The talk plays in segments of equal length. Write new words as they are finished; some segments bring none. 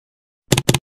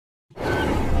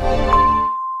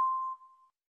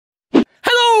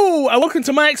and welcome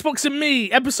to My Xbox and Me,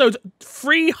 episode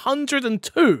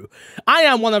 302. I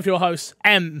am one of your hosts,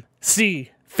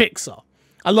 MC Fixer,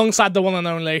 alongside the one and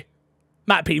only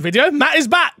Matt P. Video. Matt is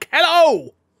back.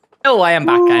 Hello. Oh, I am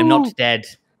back. I am not dead.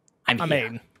 I'm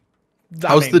here.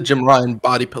 How's the Jim Ryan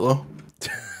body pillow?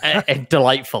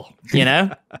 Delightful, you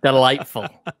know? Delightful.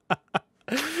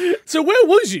 So where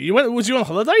was you? Was you on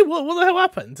holiday? What the hell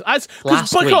happened? Last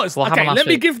week. Okay,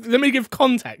 let me give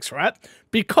context, right?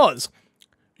 Because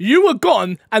you were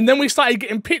gone, and then we started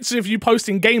getting pictures of you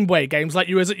posting Game Boy games like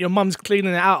you was at your mum's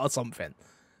cleaning it out or something.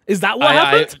 Is that what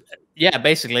happened? Yeah,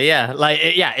 basically, yeah.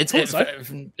 It's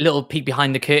a little peek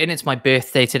behind the curtain. It's my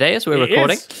birthday today as we're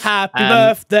recording. Happy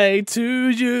birthday to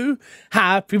you.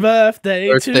 Happy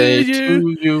birthday to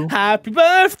you. Happy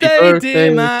birthday,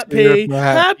 dear Matt P.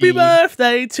 Happy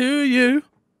birthday to you.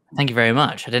 Thank you very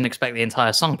much. I didn't expect the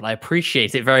entire song, but I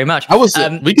appreciate it very much.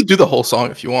 We could do the whole song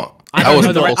if you want. I don't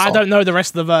know the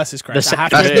rest of the verses, Chris.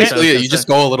 That's basically it. You just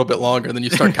go a little bit longer, and then you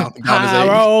start counting down his age.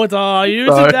 How old are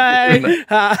you today?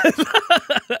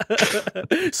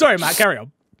 Sorry, Matt, carry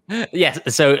on. Yes,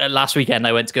 so last weekend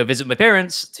I went to go visit my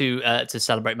parents to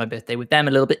celebrate my birthday with them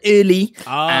a little bit early.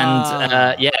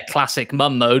 And classic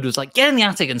mum mode was like, get in the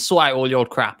attic and sort out all your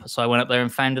crap. So I went up there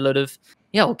and found a load of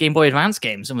Game Boy Advance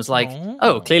games and was like,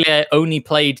 oh, clearly I only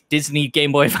played Disney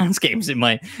Game Boy Advance games in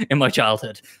my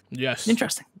childhood. Yes.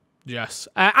 Interesting. Yes.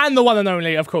 And the one and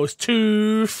only, of course,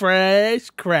 Too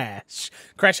Fresh Crash.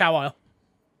 Crash, how are you?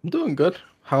 I'm doing good.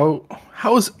 How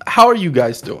are you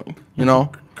guys doing? You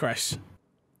know? Crash.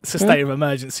 It's a state of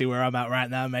emergency where I'm at right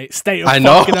now, mate. State of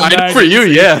emergency. I know for you,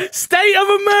 yeah. State of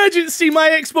emergency, My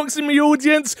Xbox and Me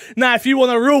audience. Now, if you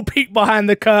want a real peek behind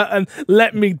the curtain,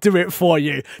 let me do it for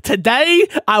you. Today,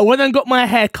 I went and got my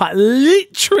hair cut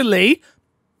literally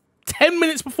 10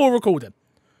 minutes before recording.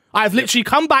 I've literally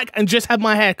come back and just had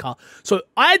my hair cut. So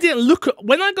I didn't look at...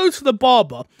 When I go to the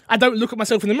barber, I don't look at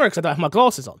myself in the mirror because I don't have my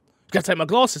glasses on. I've got to take my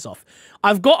glasses off.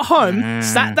 I've got home,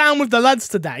 sat down with the lads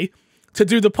today to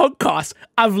do the podcast.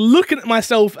 I've looking at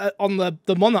myself on the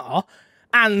monitor,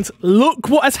 and look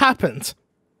what has happened.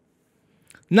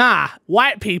 Nah,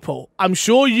 white people, I'm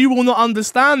sure you will not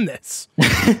understand this.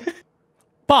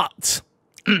 But...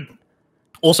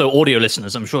 Also, audio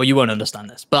listeners, I'm sure you won't understand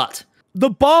this, but... The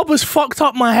barber's fucked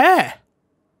up my hair.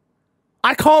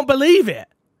 I can't believe it.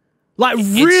 Like,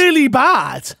 really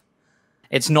bad.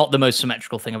 It's not the most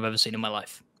symmetrical thing I've ever seen in my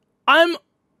life.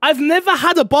 I've never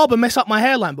had a barber mess up my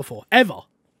hairline before, ever.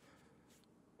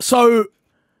 So,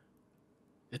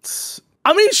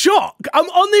 I'm in shock. I'm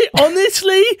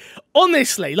honestly,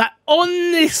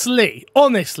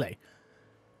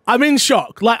 I'm in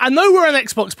shock. Like, I know we're an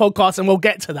Xbox podcast and we'll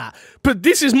get to that, but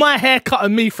this is my haircut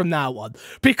and me from now on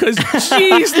because,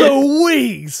 jeez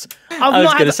Louise. I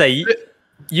was going to say,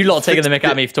 you lot are taking the mick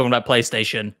at me for talking about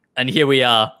PlayStation, and here we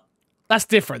are. That's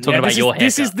different. Talking about your haircut.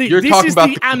 This is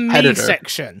the and me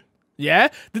section. Yeah?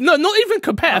 No, not even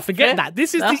competitor. Forget that.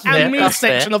 This is the and me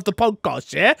section of the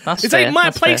podcast, yeah? This ain't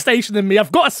my PlayStation and me.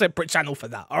 I've got a separate channel for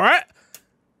that, all right?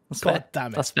 God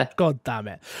damn it. That's fair. God damn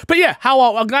it. But yeah,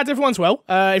 I'm glad everyone's well.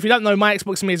 If you don't know, My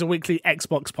Xbox and Me is a weekly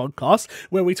Xbox podcast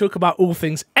where we talk about all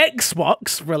things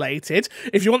Xbox related.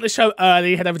 If you want the show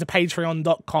early, head over to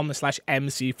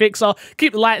patreon.com/MCFixer.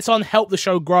 Keep the lights on, help the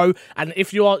show grow. And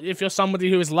if you're somebody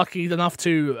who is lucky enough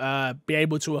to be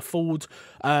able to afford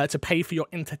to pay for your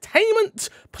entertainment,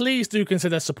 please do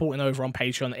consider supporting over on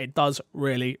Patreon. It does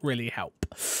really, really help.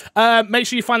 Make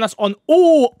sure you find us on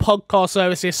all podcast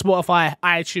services, Spotify,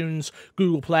 iTunes,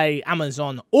 Google Play,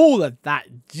 Amazon, all of that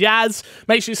jazz.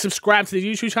 Make sure you subscribe to the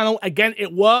YouTube channel. Again,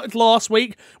 it worked last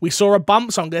week. We saw a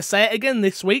bump, so I'm going to say it again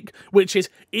this week, which is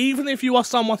even if you are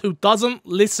someone who doesn't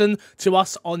listen to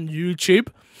us on YouTube,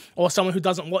 or someone who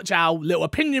doesn't watch our little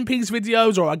opinion piece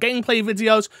videos or our gameplay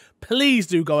videos, please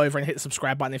do go over and hit the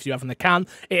subscribe button if you have an account.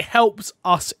 It helps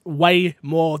us way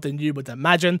more than you would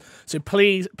imagine. So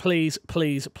please, please,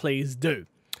 please, please do.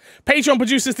 Patreon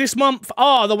producers this month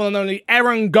are the one and only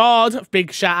Aaron Guard.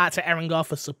 Big shout out to Aaron Guard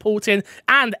for supporting,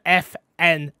 and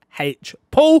FNH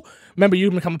Paul. Remember, you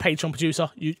can become a Patreon producer,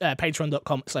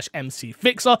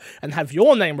 patreon.com/MCFixer, and have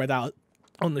your name read out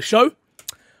on the show.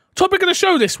 Topic of the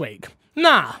show this week.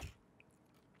 Nah,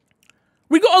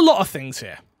 we got a lot of things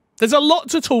here. There's a lot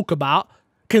to talk about,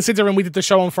 considering we did the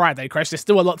show on Friday, Chris. There's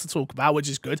still a lot to talk about, which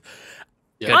is good.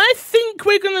 Yeah. I think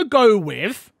we're going to go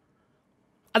with...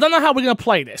 I don't know how we're going to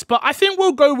play this, but I think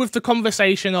we'll go with the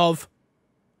conversation of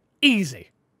easy.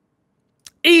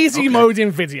 Easy mode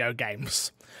in video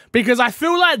games. Because I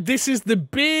feel like this is the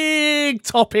big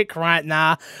topic right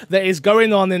now that is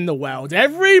going on in the world.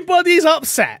 Everybody's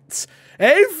upset.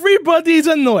 Everybody's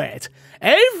annoyed.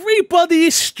 Everybody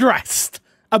is stressed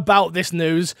about this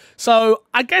news. So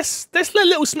I guess let's let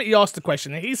Little Smitty ask the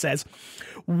question. He says,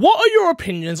 what are your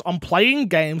opinions on playing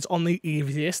games on the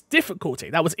easiest difficulty?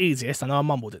 That was easiest. I know I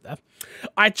mumbled it there.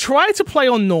 I try to play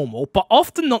on normal, but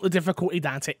often not the difficulty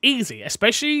down to easy,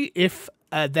 especially if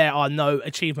there are no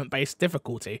achievement-based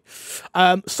difficulty.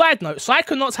 Side note,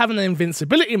 Psychonauts having an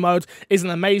invincibility mode is an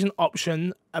amazing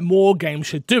option, and more games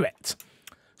should do it.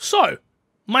 So,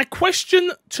 my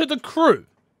question to the crew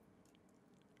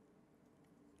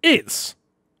is,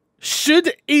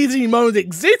 should easy mode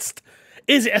exist?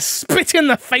 Is it a spit in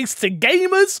the face to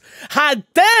gamers? How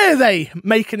dare they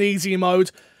make an easy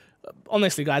mode?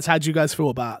 Honestly, guys, how do you guys feel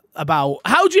about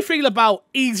how do you feel about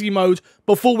easy mode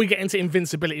before we get into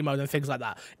invincibility mode and things like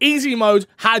that? Easy mode,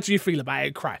 how do you feel about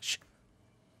it, Crash?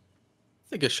 I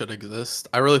think it should exist.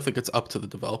 I really think it's up to the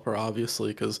developer, obviously,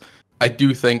 because I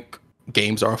do think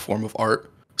games are a form of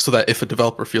art. So that if a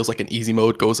developer feels like an easy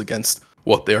mode goes against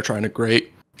what they're trying to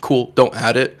create, cool, don't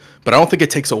add it. But I don't think it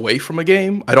takes away from a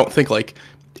game. I don't think, like,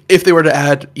 if they were to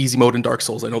add easy mode in Dark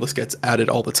Souls, I know this gets added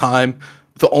all the time.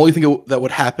 The only thing that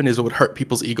would happen is it would hurt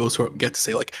people's egos who get to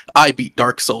say, like, I beat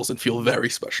Dark Souls and feel very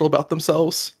special about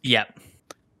themselves. Yeah.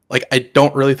 Like, I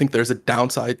don't really think there's a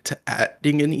downside to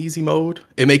adding an easy mode.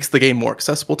 It makes the game more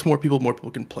accessible to more people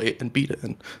can play it and beat it,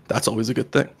 and that's always a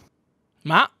good thing.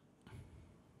 Matt?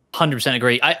 100%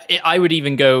 agree. I would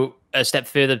even go a step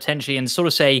further potentially and sort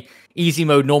of say easy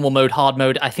mode, normal mode, hard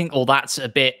mode. I think all that's a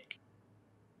bit,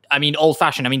 I mean,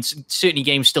 old-fashioned. I mean, certainly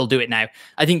games still do it now.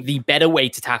 I think the better way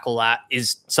to tackle that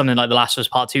is something like The Last of Us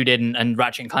Part 2 did, and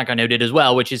Ratchet & Clank I know did as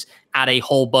well, which is add a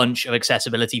whole bunch of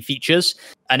accessibility features.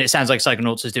 And it sounds like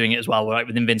Psychonauts is doing it as well, right,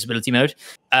 with invincibility mode.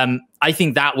 I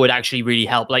think that would actually really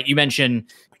help. Like you mentioned,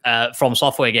 From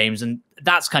Software games, and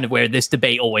that's kind of where this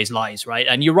debate always lies, right?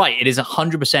 And you're right, it is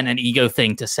 100% an ego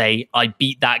thing to say, I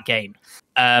beat that game.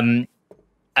 And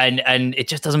it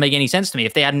just doesn't make any sense to me.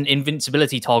 If they had an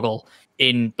invincibility toggle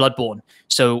in Bloodborne,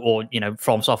 or, you know,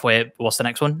 From Software, what's the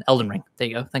next one? Elden Ring. There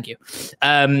you go. Thank you.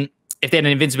 If they had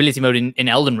an invincibility mode in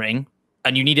Elden Ring,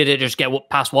 and you needed to just get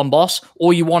past one boss,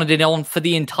 or you wanted it on for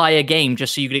the entire game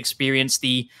just so you could experience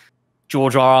the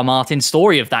George R.R. Martin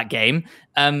story of that game,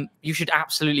 you should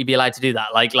absolutely be allowed to do that.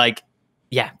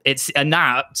 Yeah, and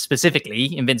now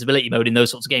specifically invincibility mode in those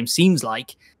sorts of games seems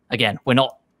like, again, we're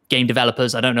not game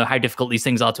developers. I don't know how difficult these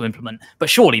things are to implement, but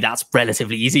surely that's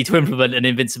relatively easy to implement an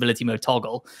invincibility mode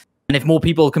toggle. And if more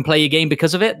people can play your game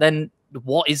because of it, then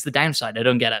what is the downside? I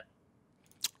don't get it.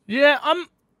 Yeah,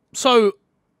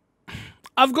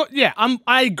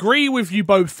 I agree with you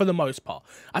both for the most part.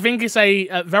 I think it's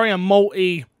a very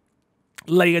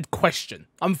multi-layered question,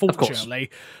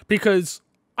 unfortunately, because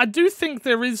I do think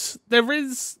there is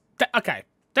okay,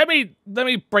 let me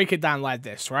break it down like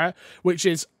this, right? Which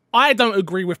is, I don't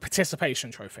agree with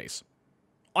participation trophies.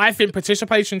 I think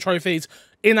participation trophies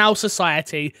in our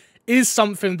society is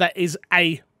something that is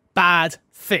a bad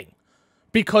thing,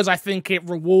 because I think it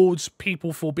rewards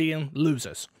people for being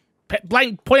losers.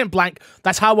 Point blank,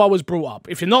 that's how I was brought up.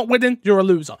 If you're not winning, you're a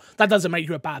loser. That doesn't make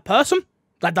you a bad person.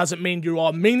 That doesn't mean you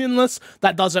are meaningless.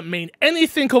 That doesn't mean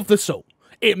anything of the sort.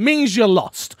 It means you're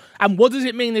lost. And what does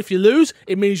it mean if you lose?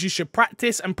 It means you should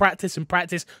practice and practice and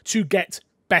practice to get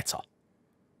better.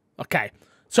 Okay,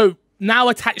 so now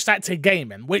attach that to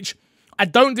gaming, which I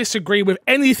don't disagree with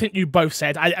anything you both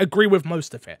said. I agree with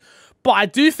most of it. But I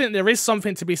do think there is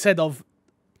something to be said of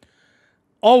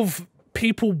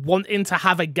people wanting to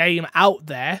have a game out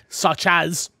there, such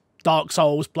as Dark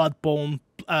Souls, Bloodborne,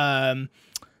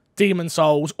 Demon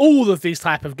Souls, all of these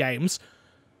type of games,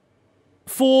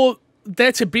 for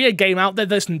there to be a game out there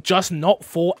that's just not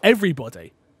for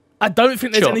everybody. I don't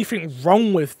think there's anything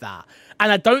wrong with that.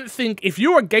 And I don't think if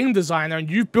you're a game designer and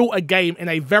you've built a game in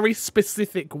a very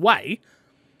specific way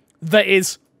that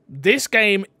is, this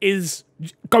game is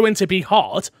going to be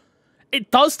hard, it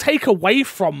does take away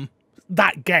from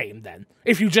that game then.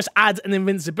 If you just add an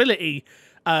invincibility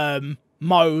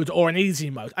mode or an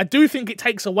easy mode, I do think it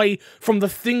takes away from the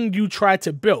thing you try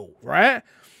to build, right?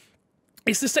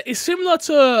 It's similar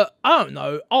to, I don't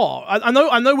know, art.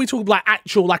 I know we talk like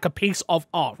actual, like a piece of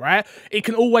art, right? It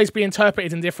can always be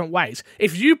interpreted in different ways.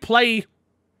 If you play,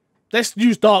 let's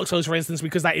use Dark Souls for instance,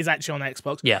 because that is actually on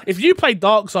Xbox. Yeah. If you play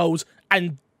Dark Souls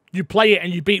and you play it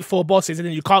and you beat 4 bosses and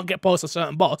then you can't get past a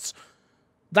certain boss,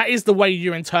 that is the way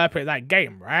you interpret that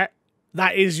game, right?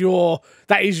 That is your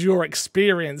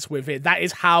experience with it. That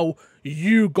is how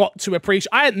you got to appreciate.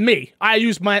 I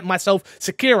use myself,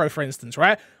 Sekiro, for instance,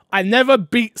 right? I never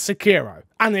beat Sekiro,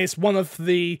 and it's one of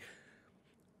the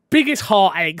biggest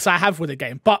heartaches I have with the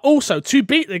game. But also, to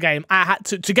beat the game, I had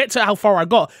to get to how far I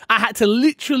got, I had to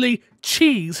literally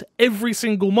cheese every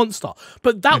single monster.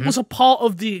 But that was a part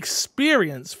of the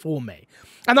experience for me.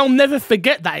 And I'll never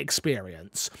forget that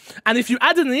experience. And if you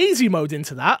add an easy mode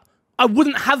into that, I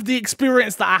wouldn't have the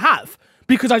experience that I have.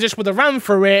 Because I just would have ran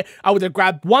through it, I would have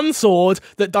grabbed one sword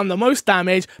that done the most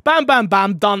damage, bam, bam,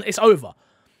 bam, done, it's over.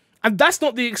 And that's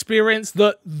not the experience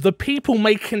that the people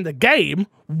making the game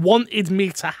wanted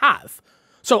me to have.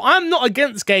 So I'm not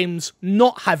against games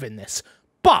not having this.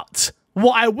 But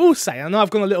what I will say, I know I've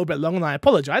gone a little bit long and I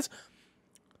apologise,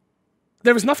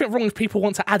 there is nothing wrong if people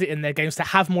want to add it in their games to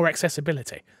have more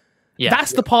accessibility. Yeah.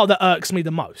 That's the part that irks me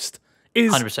the most.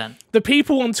 Is 100%. The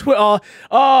people on Twitter,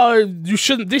 oh, this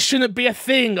shouldn't be a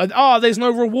thing. Oh, there's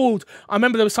no reward. I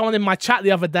remember there was someone in my chat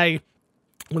the other day,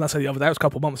 when I say the other day, it was a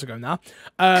couple of months ago now,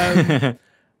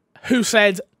 who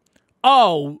said,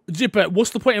 oh, but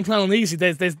what's the point in playing on easy?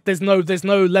 There's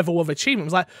no level of achievement.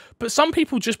 It's like, but some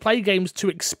people just play games to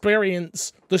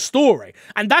experience the story.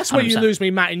 And that's where 100%. You lose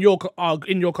me, Matt, in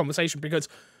your conversation, because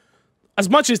as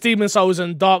much as Demon's Souls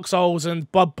and Dark Souls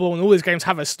and Bloodborne and all these games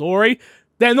have a story,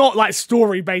 they're not like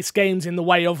story-based games in the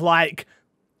way of like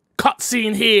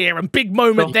cutscene here and big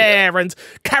moment there and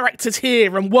characters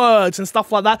here and words and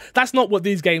stuff like that. That's not what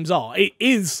these games are. It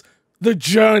is the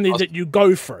journey that you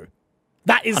go through.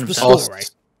 That is the story.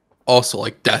 Also,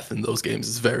 like, death in those games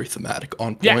is very thematic,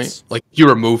 on point. Yes. Like, you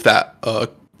remove that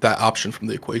option from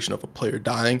the equation of a player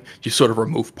dying, you sort of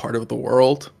remove part of the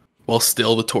world while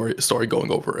still the story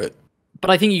going over it.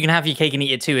 But I think you can have your cake and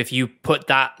eat it too if you put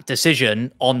that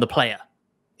decision on the player.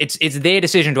 It's their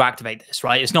decision to activate this,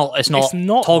 right? It's not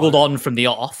toggled on from the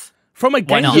off. From a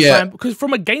game design, because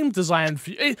from a game design,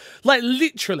 like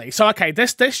literally. So okay,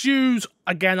 let's use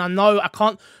again. I know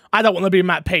I don't want to be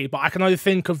Matt P, but I can only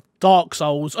think of Dark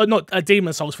Souls, or not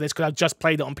Demon's Souls for this because I just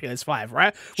played it on PS5,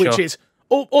 right? Which is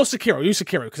or Sekiro. Use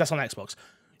Sekiro because that's on Xbox.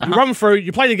 You run through,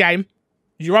 you play the game,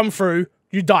 you run through,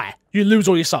 you die, you lose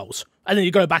all your souls, and then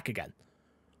you go back again.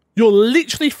 You're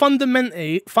literally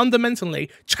fundamentally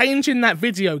changing that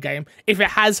video game if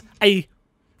it has a,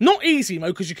 not easy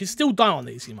mode, because you can still die on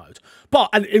easy mode, but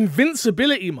an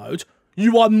invincibility mode.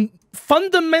 You are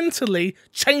fundamentally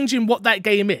changing what that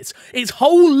game is. Its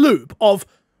whole loop of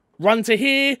run to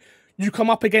here, you come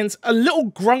up against a little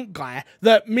grunt guy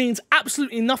that means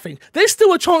absolutely nothing. There's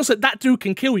still a chance that that dude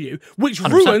can kill you, which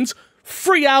 100%. Ruins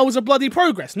 3 hours of bloody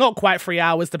progress. Not quite 3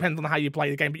 hours, depending on how you play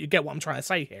the game, but you get what I'm trying to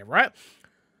say here, right?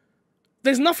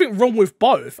 There's nothing wrong with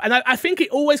both. And I think it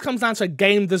always comes down to a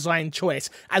game design choice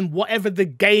and whatever the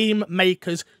game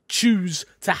makers choose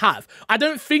to have. I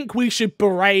don't think we should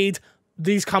berate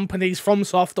these companies,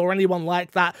 FromSoft or anyone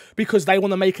like that, because they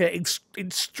want to make an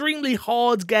extremely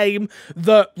hard game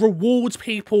that rewards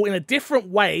people in a different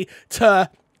way to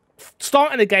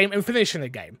starting a game and finishing a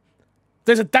game.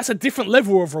 That's a different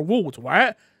level of reward,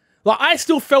 right? Like, I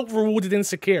still felt rewarded in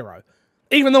Sekiro,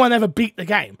 even though I never beat the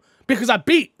game. Because I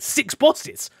beat 6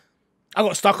 bosses. I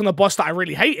got stuck on a boss that I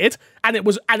really hated, and it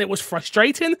was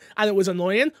frustrating, and it was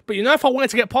annoying. But you know, if I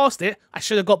wanted to get past it, I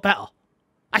should have got better.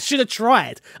 I should have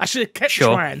tried. I should have kept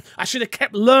trying. I should have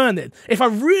kept learning if I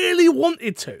really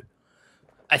wanted to.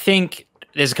 I think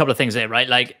there's a couple of things there, right?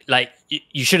 Like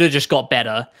you should have just got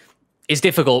better. It's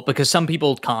difficult because some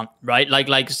people can't, right?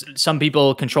 Like some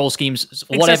people control schemes,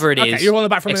 whatever it is. Okay, you're on the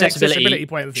back from an accessibility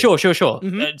point of view. Sure.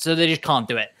 So they just can't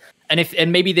do it.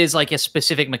 And maybe there's like a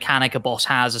specific mechanic a boss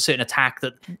has, a certain attack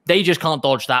that they just can't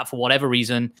dodge that for whatever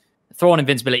reason. Throw on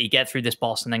invincibility, get through this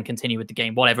boss, and then continue with the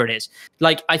game, whatever it is.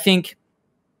 Like, I think,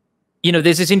 you know,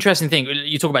 there's this interesting thing.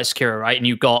 You talk about Sekiro, right? And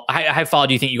you got, how far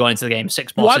do you think you got into the game?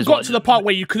 6 bosses? Well, I got to the part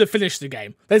where you could have finished the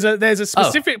game. There's a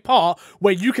specific part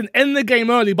where you can end the game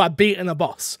early by beating a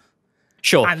boss.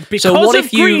 Sure. And because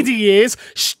of greedy years,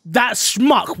 that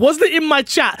schmuck wasn't in my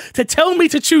chat to tell me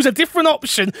to choose a different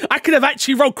option. I could have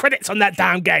actually rolled credits on that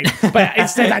damn game, but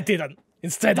instead I didn't.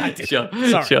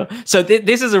 Sure. So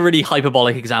this is a really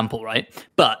hyperbolic example, right?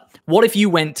 But what if you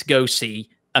went to go see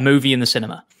a movie in the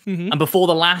cinema, and before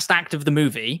the last act of the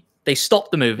movie, they stopped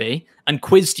the movie and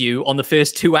quizzed you on the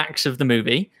first 2 acts of the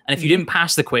movie, and if you didn't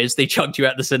pass the quiz, they chucked you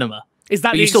out the cinema? Is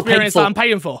that the experience that I'm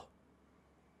paying for?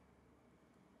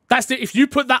 That's if you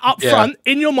put that up front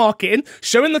in your marketing,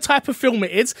 showing the type of film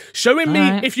it is, showing me,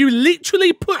 if you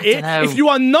literally put it, if you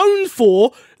are known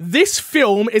for this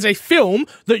film is a film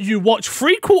that you watch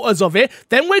 3/4 of it,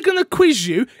 then we're going to quiz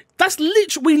you. That's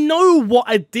literally, we know what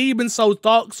a Demon's Souls,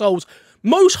 Dark Souls,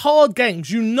 most hard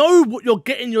games, you know what you're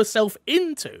getting yourself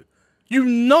into. You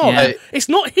know, Yeah. it's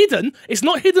not hidden. It's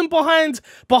not hidden behind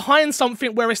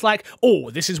something where it's like,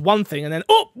 oh, this is one thing, and then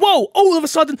whoa, all of a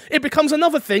sudden it becomes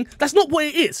another thing. That's not what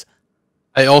it is.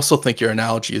 I also think your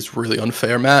analogy is really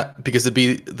unfair, Matt, because it'd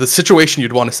be the situation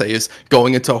you'd want to say is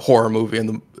going into a horror movie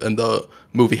and the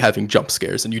movie having jump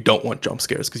scares, and you don't want jump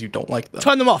scares because you don't like them.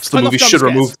 Turn them off. So the movie should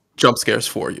remove jump scares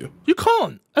for you. You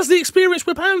can't. That's the experience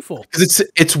we're paying for. Because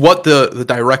it's what the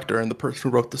director and the person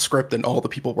who wrote the script and all the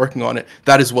people working on it,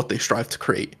 that is what they strive to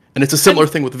create. And it's a similar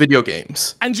thing with video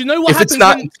games. And you know what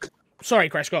happens Sorry,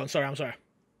 Crash, go on. Sorry, I'm sorry.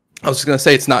 I was just going to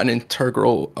say it's not an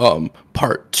integral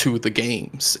part to the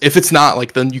games. If it's not,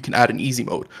 like, then you can add an easy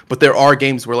mode. But there are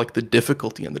games where, like, the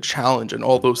difficulty and the challenge and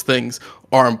all those things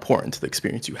are important to the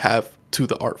experience you have to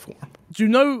the art form. Do you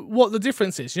know what the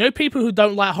difference is? You know people who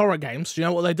don't like horror games, do you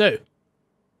know what they do?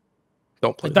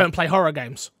 Don't play horror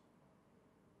games.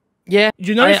 Yeah.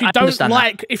 You know, if you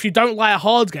don't like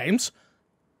hard games,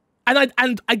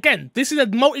 and again, this is a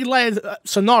multi-layered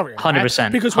scenario, 100%,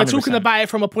 right? Because we're talking about it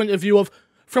from a point of view of,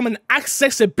 from an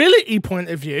accessibility point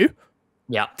of view,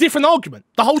 yeah, different argument.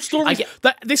 The whole story,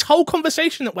 this whole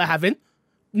conversation that we're having,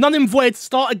 none and void,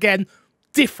 start again,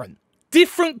 different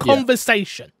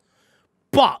conversation.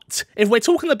 But if we're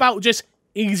talking about just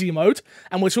easy mode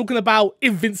and we're talking about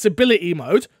invincibility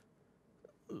mode,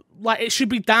 like, it should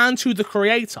be down to the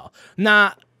creator.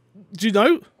 Now, do you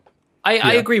know?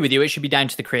 I agree with you. It should be down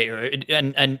to the creator,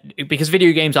 and because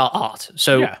video games are art,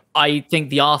 so I think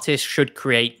the artist should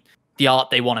create the art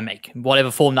they want to make, whatever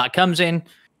form that comes in.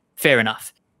 Fair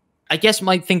enough. I guess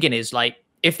my thinking is, like,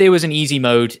 if there was an easy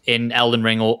mode in Elden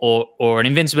Ring or an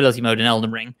invincibility mode in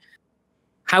Elden Ring,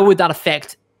 how would that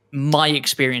affect my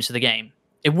experience of the game?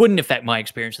 It wouldn't affect my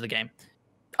experience of the game.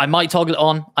 I might toggle it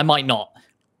on, I might not,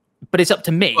 but it's up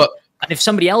to me. And if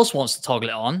somebody else wants to toggle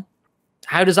it on,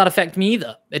 how does that affect me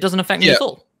either? It doesn't affect me at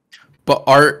all. But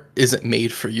art isn't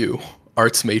made for you.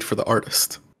 Art's made for the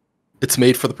artist. It's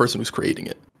made for the person who's creating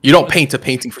it. You don't paint a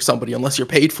painting for somebody unless you're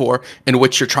paid for, in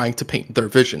which you're trying to paint their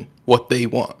vision, what they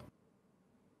want.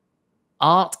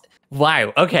 Art?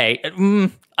 Wow. Okay.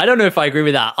 I don't know if I agree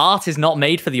with that. Art is not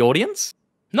made for the audience?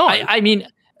 No. I mean...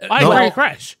 I agree with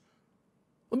Crash.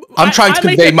 I'm trying to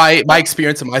convey my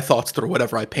experience and my thoughts through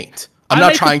whatever I paint. I'm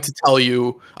not trying to tell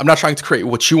you... I'm not trying to create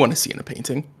what you want to see in a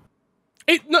painting.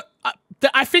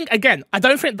 I think, again, I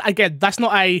don't think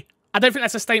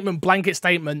that's a statement, blanket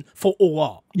statement for all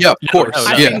art. Yeah, of course.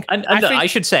 I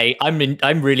should say,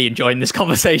 I'm really enjoying this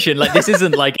conversation. Like, this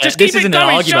isn't like this isn't an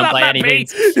argument by any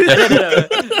means.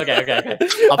 Okay.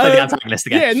 I'll play the antagonist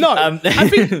again. Yeah, no. I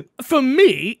think for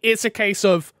me, it's a case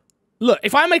of, look,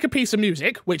 if I make a piece of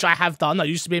music, which I have done, I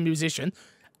used to be a musician,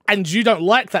 and you don't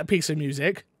like that piece of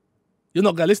music, you're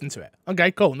not going to listen to it.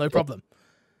 Okay, cool, no problem.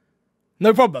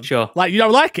 No problem. Sure. Like, you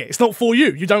don't like it. It's not for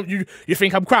you. You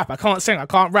think I'm crap. I can't sing. I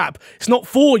can't rap. It's not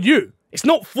for you. It's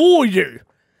not for you.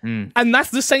 And that's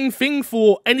the same thing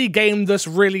for any game that's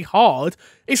really hard.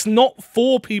 It's not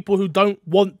for people who don't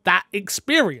want that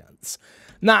experience.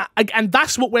 Now, and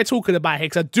that's what we're talking about here,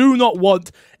 because I do not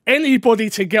want anybody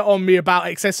to get on me about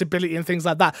accessibility and things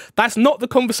like that. That's not the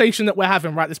conversation that we're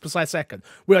having right this precise second.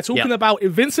 We are talking about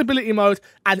invincibility mode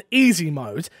and easy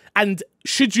mode, and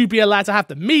should you be allowed to have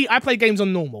them. Me, I play games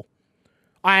on normal.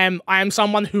 I am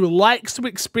someone who likes to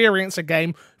experience a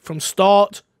game from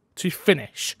start to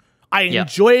finish. I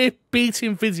enjoy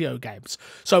beating video games.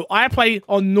 So I play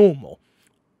on normal,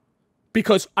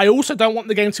 because I also don't want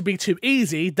the game to be too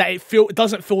easy that it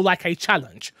doesn't feel like a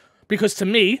challenge. Because to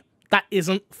me, that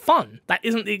isn't fun. That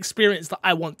isn't the experience that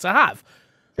I want to have.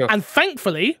 Sure. And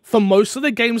thankfully, for most of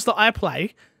the games that I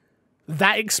play,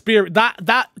 that experience,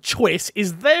 that choice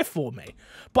is there for me.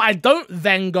 But I don't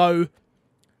then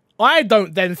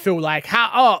feel like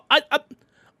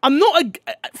I'm not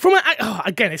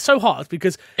again, it's so hard,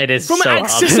 because it is from an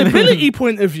accessibility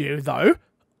point of view, though,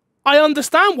 I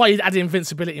understand why you'd add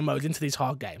invincibility mode into these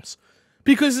hard games,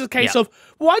 because it's a case of,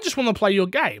 well, I just want to play your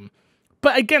game.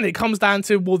 But again, it comes down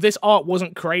to, well, this art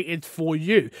wasn't created for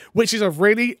you, which is a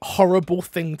really horrible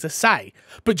thing to say.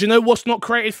 But do you know what's not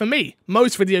created for me?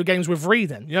 Most video games with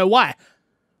reading. You know why?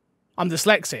 I'm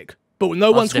dyslexic. But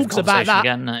no one talks about that.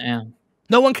 Again,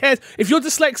 No one cares. If you're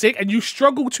dyslexic and you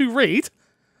struggle to read,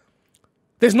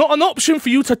 there's not an option for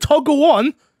you to toggle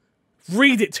on,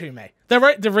 read it to me.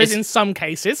 There is in some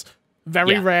cases,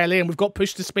 very rarely, and we've got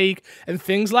push to speak and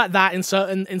things like that in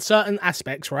certain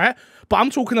aspects, right? But I'm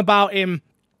talking about in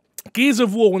Gears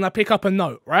of War, when I pick up a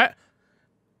note, right?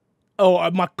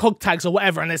 Or my cog tags or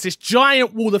whatever, and there's this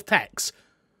giant wall of text.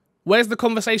 Where's the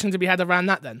conversation to be had around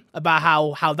that then? About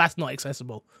how that's not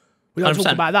accessible? We don't 100%.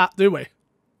 Talk about that, do we?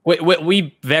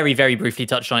 We very, very briefly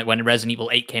touched on it when Resident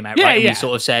Evil 8 came out, right? And we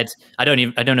sort of said, I don't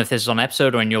know if this is on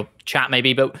episode or in your chat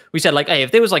maybe, but we said like, hey,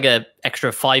 if there was like a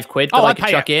extra £5 that I could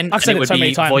chuck in and it would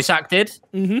be voice acted,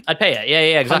 I'd pay it.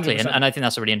 Yeah, exactly. And I think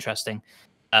that's a really interesting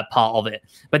part of it.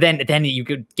 But then you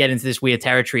could get into this weird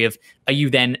territory of, are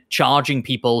you then charging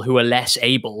people who are less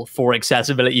able for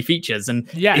accessibility features? And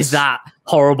is that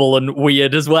horrible and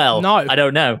weird as well? No. I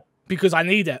don't know. Because I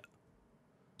need it.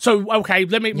 So, okay,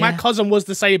 my cousin was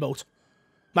disabled.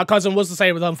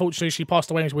 Unfortunately, she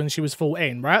passed away when she was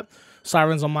 14, right?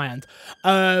 Sirens on my end.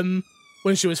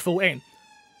 When she was 14.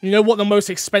 You know what the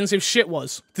most expensive shit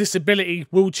was? Disability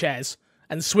wheelchairs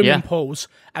and swimming pools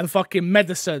and fucking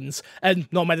medicines. And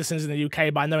not medicines in the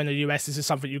UK, but I know in the US this is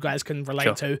something you guys can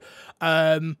relate to.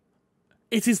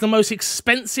 It is the most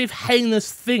expensive,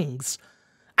 heinous things.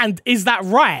 And is that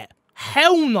right?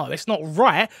 Hell no, it's not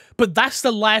right. But that's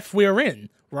the life we're in.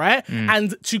 Right?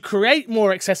 And to create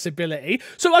more accessibility.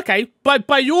 So, okay,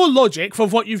 by your logic for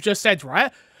what you've just said, right?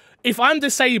 If I'm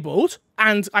disabled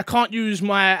and I can't use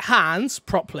my hands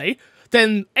properly,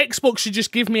 then Xbox should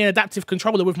just give me an adaptive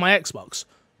controller with my Xbox.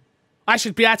 I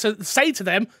should be able to say to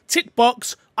them, tick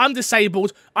box, I'm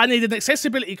disabled, I need an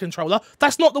accessibility controller.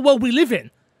 That's not the world we live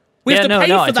in. We have to pay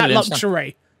for that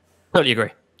luxury. Totally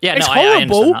agree. Yeah, it's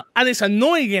horrible, and it's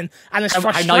annoying, and it's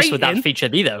frustrating. How nice would that feature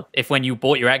be, though? If when you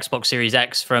bought your Xbox Series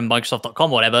X from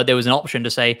Microsoft.com or whatever, there was an option to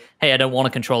say, hey, I don't want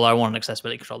a controller, I want an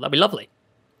accessibility controller. That'd be lovely.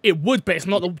 It would, but it's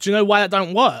not. Do you know why that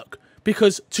don't work?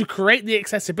 Because to create the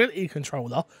accessibility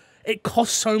controller, it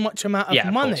costs so much amount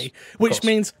of money, which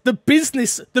means the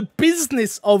business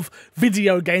of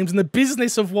video games and the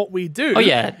business of what we do,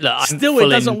 it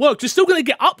doesn't work. You're still going to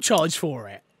get upcharged for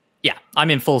it. Yeah, I'm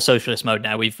in full socialist mode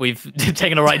now. We've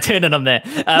taken a right turn and I'm there.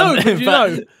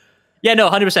 Yeah, no,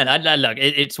 100%. Look,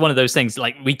 it's one of those things,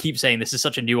 like, we keep saying this is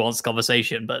such a nuanced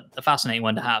conversation, but a fascinating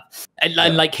one to have. And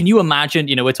like, can you imagine,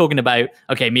 we're talking about,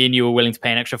 okay, me and you were willing to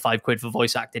pay an extra £5 for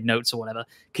voice acted notes or whatever.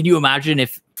 Can you imagine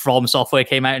if From Software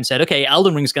came out and said, okay,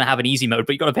 Elden Ring's going to have an easy mode,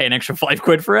 but you got to pay an extra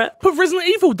 £5 for it? But Resident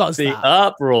Evil does that. The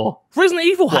uproar. Resident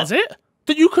Evil has it.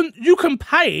 That you can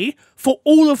pay for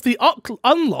all of the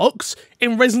unlocks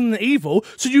in Resident Evil,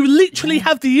 so you literally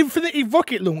have the Infinity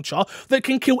Rocket Launcher that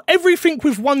can kill everything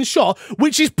with one shot,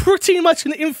 which is pretty much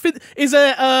an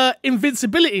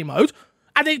invincibility mode.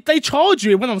 And they charge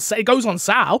you it goes on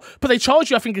sale, but they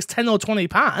charge you, I think it's £10 or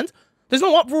 £20. There's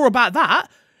no uproar about that.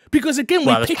 Because again,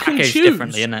 we pick and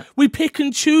choose. Isn't it? We pick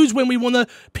and choose when we want to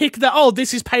pick that,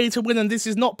 this is pay to win and this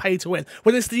is not pay to win.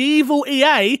 When it's the evil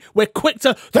EA, we're quick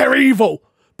to, they're evil.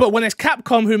 But when it's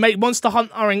Capcom who make Monster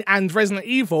Hunter and Resident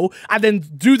Evil and then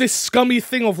do this scummy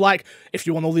thing of like, if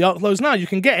you want all the uploads now, you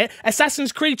can get it.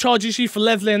 Assassin's Creed charges you for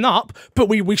leveling up, but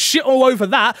we shit all over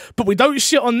that, but we don't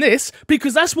shit on this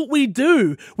because that's what we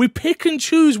do. We pick and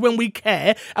choose when we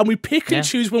care, and we pick and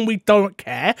choose when we don't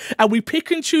care, and we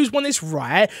pick and choose when it's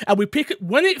right, and we pick it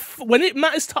when it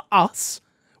matters to us.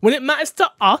 When it matters to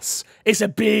us, it's a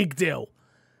big deal.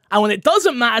 And when it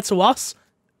doesn't matter to us,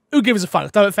 who gives a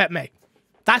fuck? Don't affect me.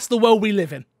 That's the world we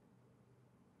live in.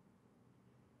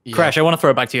 Yeah. Crash, I want to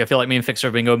throw it back to you. I feel like me and Fixer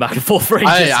have been going back and forth for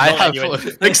ages. I'm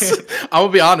gonna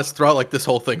be honest. Throughout like this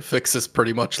whole thing, Fix has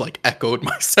pretty much like echoed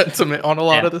my sentiment on a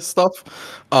lot of this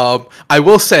stuff. I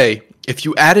will say, if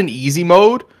you add an easy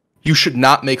mode, you should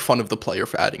not make fun of the player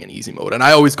for adding an easy mode. And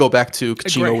I always go back to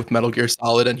Kachino with Metal Gear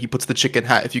Solid, and he puts the chicken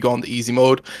hat if you go on the easy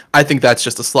mode. I think that's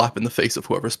just a slap in the face of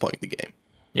whoever's playing the game.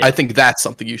 Yeah. I think that's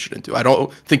something you shouldn't do. I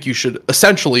don't think you should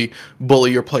essentially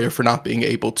bully your player for not being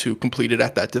able to complete it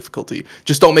at that difficulty.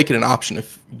 Just don't make it an option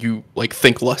if you like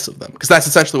think less of them, because that's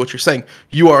essentially what you're saying.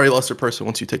 You are a lesser person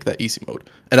once you take that easy mode,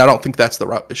 and I don't think that's the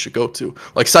route it should go to.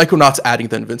 Like Psychonauts adding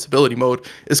the invincibility mode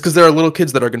is because there are little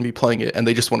kids that are going to be playing it and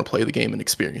they just want to play the game and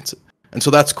experience it, and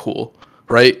so that's cool.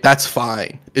 Right? That's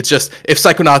fine. It's just, if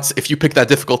Psychonauts, if you pick that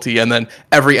difficulty and then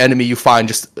every enemy you find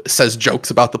just says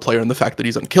jokes about the player and the fact that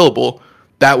he's unkillable,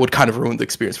 that would kind of ruin the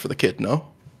experience for the kid, no?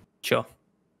 Sure.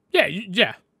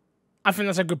 Yeah. I think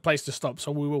that's a good place to stop,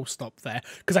 so we will stop there,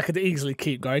 because I could easily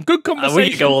keep going. Good conversation. We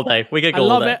could go all day.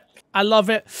 I love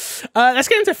it. Let's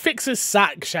get into Fixer's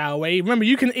Sack, shall we? Remember,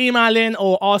 you can email in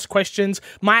or ask questions.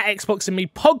 My Xbox and Me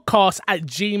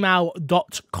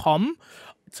podcast@gmail.com.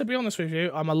 To be honest with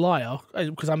you, I'm a liar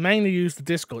because I mainly use the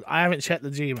Discord. I haven't checked the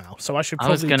Gmail, so I should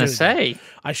probably do that.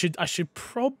 I should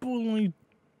probably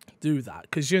do that,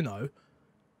 because you know.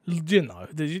 When's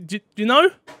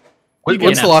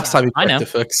the last time you checked the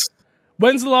Fix?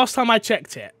 When's the last time I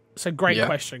checked it? It's a great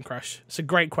question, Crash. It's a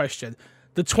great question.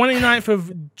 The 29th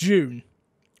of June,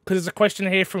 because there's a question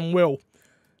here from Will,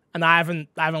 and I haven't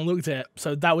looked at it,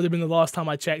 so that would have been the last time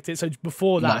I checked it. So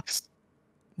before that, nice.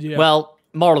 Yeah. Well,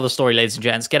 moral of the story, ladies and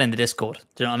gents, get in the Discord.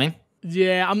 Do you know what I mean?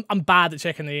 Yeah, I'm bad at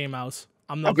checking the emails.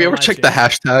 I'm not. Have we ever checked the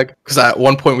hashtag? Because at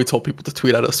one point we told people to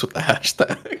tweet at us with the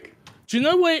hashtag. Do you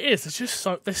know what it is? It's just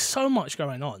there's so much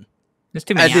going on. There's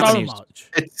too many much.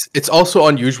 It's also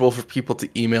unusual for people to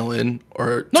email in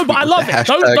or no, but I love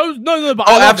it. No, but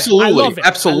absolutely, I love it.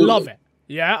 Absolutely, I love it.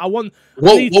 Yeah, I want.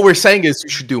 What we're saying is you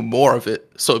should do more of it,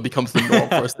 so it becomes the norm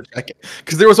for us to check it.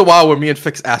 Because there was a while where me and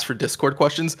Fix asked for Discord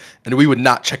questions, and we would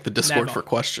not check the Discord for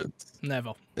questions.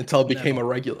 Never. Until it became a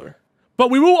regular. But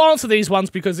we will answer these ones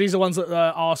because these are ones that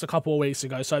asked a couple of weeks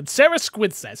ago. So Sarah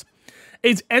Squid says,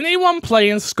 is anyone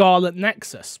playing Scarlet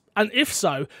Nexus? And if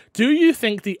so, do you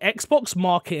think the Xbox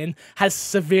marketing has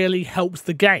severely helped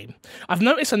the game? I've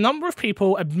noticed a number of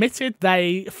people admitted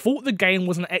they thought the game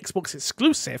was an Xbox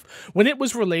exclusive when it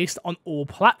was released on all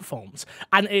platforms,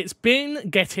 and it's been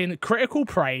getting critical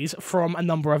praise from a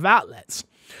number of outlets.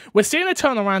 We're seeing a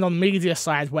turnaround on the media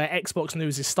side where Xbox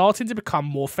news is starting to become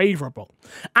more favourable,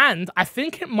 and I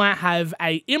think it might have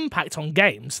an impact on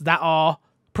games that are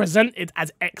presented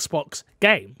as Xbox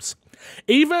games,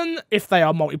 even if they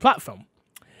are multi-platform.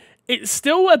 It's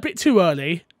still a bit too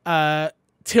early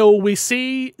till we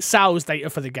see sales data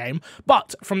for the game,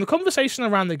 but from the conversation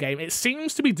around the game, it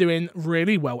seems to be doing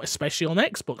really well, especially on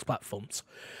Xbox platforms.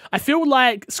 I feel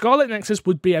like Scarlet Nexus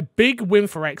would be a big win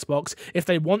for Xbox if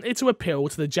they wanted to appeal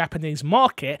to the Japanese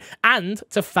market and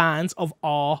to fans of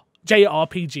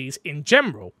JRPGs in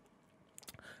general.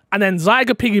 And then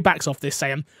Zyga piggybacks off this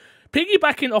saying,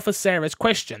 piggybacking off of Sarah's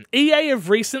question, EA have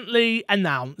recently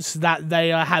announced that they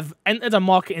have entered a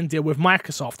marketing deal with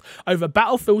Microsoft over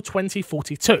Battlefield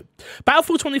 2042.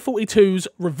 Battlefield 2042's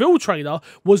reveal trailer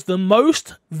was the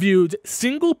most viewed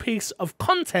single piece of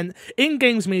content in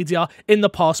games media in the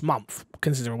past month,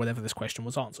 considering whenever this question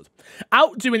was answered,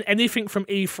 outdoing anything from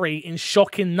E3 in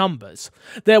shocking numbers.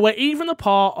 There were even a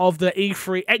part of the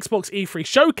Xbox E3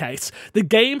 showcase. The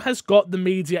game has got the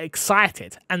media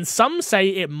excited, and some say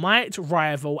it might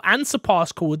rival and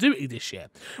surpass Call of Duty this year.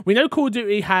 We know Call of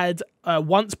Duty had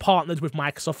once partnered with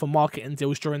Microsoft for marketing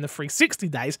deals during the 360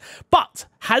 days, but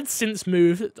had since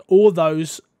moved all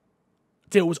those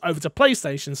deals over to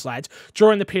PlayStation side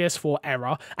during the PS4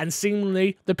 era and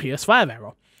seemingly the PS5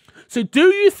 era. So do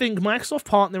you think Microsoft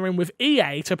partnering with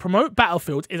EA to promote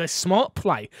Battlefield is a smart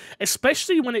play,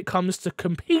 especially when it comes to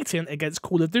competing against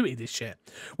Call of Duty this year?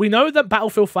 We know that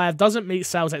Battlefield 5 doesn't meet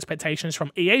sales expectations from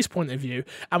EA's point of view,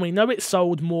 and we know it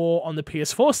sold more on the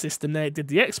PS4 system than it did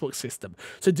the Xbox system.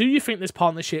 So do you think this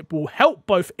partnership will help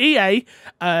both EA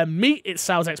meet its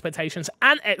sales expectations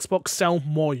and Xbox sell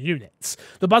more units?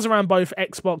 The buzz around both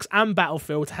Xbox and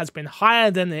Battlefield has been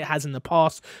higher than it has in the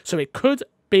past, so it could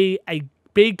be a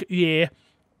big year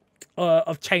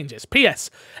of changes. P.S.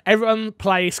 Everyone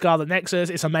play Scarlet Nexus.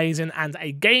 It's amazing and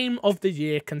a Game of the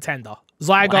Year contender.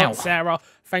 Zygot, wow. Sarah,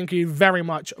 thank you very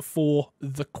much for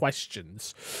the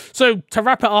questions. So to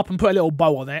wrap it up and put a little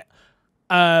bow on it,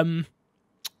 again,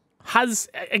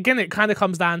 it kind of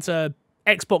comes down to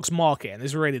Xbox marketing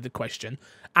is really the question.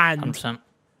 And 100%.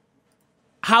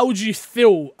 How do you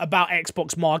feel about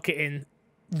Xbox marketing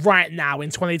right now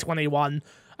in 2021?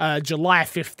 July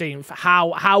 15th.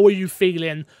 How are you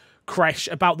feeling, Crash,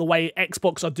 about the way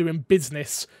Xbox are doing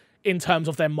business in terms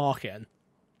of their marketing?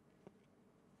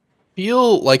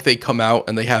 Feel like they come out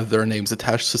and they have their names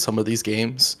attached to some of these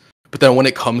games, but then when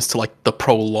it comes to like the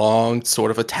prolonged sort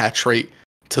of attach rate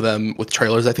to them with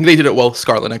trailers, I think they did it well with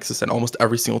Scarlet Nexus, and almost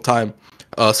every single time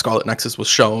Scarlet Nexus was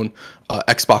shown,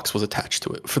 Xbox was attached to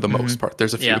it for the most part.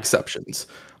 There's a few exceptions.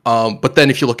 But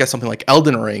then if you look at something like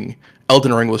Elden Ring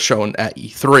was shown at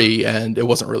E3 and it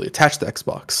wasn't really attached to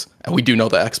Xbox. And we do know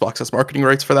that Xbox has marketing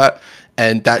rights for that.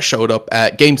 And that showed up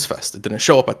at Games Fest. It didn't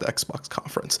show up at the Xbox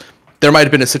conference. There might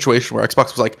have been a situation where Xbox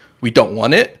was like, we don't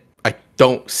want it. I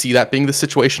don't see that being the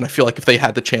situation. I feel like if they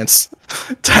had the chance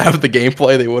to have the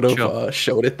gameplay, they would have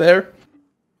showed it there.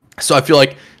 So I feel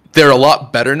like they're a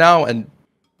lot better now, and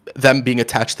them being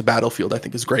attached to Battlefield, I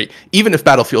think, is great. Even if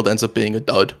Battlefield ends up being a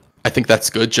dud, I think that's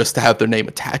good just to have their name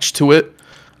attached to it,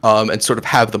 and sort of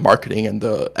have the marketing and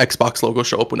the Xbox logo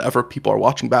show up whenever people are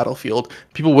watching Battlefield.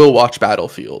 People will watch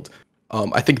Battlefield.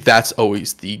 I think that's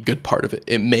always the good part of it.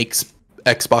 It makes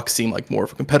Xbox seem like more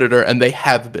of a competitor, and they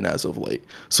have been as of late.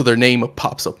 So their name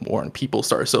pops up more, and people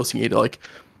start associating like,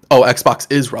 oh, Xbox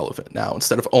is relevant now,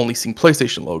 instead of only seeing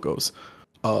PlayStation logos.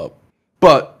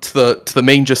 But to the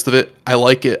main gist of it, I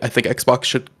like it. I think Xbox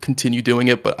should continue doing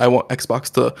it, but I want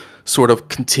Xbox to sort of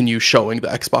continue showing the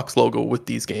Xbox logo with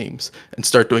these games and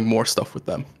start doing more stuff with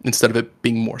them instead of it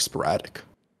being more sporadic.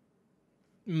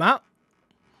 Matt?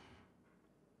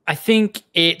 I think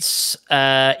it's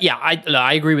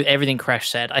I agree with everything Crash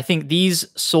said. I think these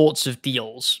sorts of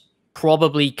deals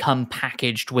probably come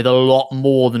packaged with a lot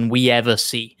more than we ever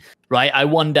see, right? I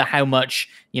wonder how much,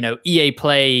 EA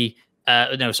Play,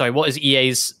 what is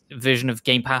EA's vision of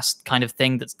Game Pass kind of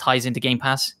thing that ties into Game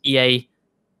Pass? EA,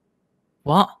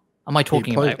 what am I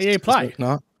talking about? EA Play.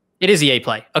 No. It is EA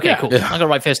Play. Okay, Yeah. cool. I got it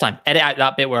right first time. Edit out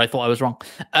that bit where I thought I was wrong.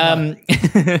 I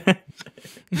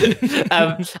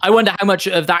wonder how much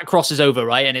of that crosses over,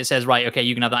 right? And it says, right, okay,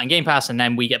 you can have that in Game Pass, and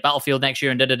then we get Battlefield next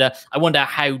year, and da-da-da. I wonder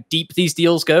how deep these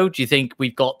deals go. Do you think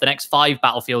we've got the next 5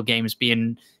 Battlefield games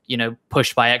being,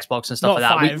 pushed by Xbox and stuff Not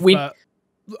like that? 5,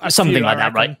 but something like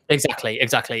that, right?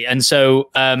 Exactly. And so,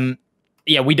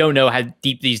 we don't know how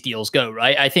deep these deals go,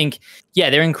 right? I think,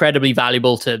 they're incredibly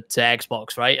valuable to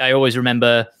Xbox, right? I always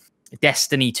remember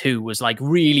Destiny 2 was like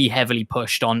really heavily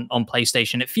pushed on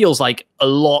PlayStation. It feels like a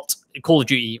lot. Call of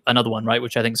Duty, another one, right,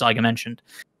 which I think Zyga mentioned,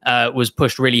 was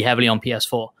pushed really heavily on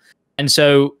PS4. And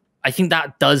so I think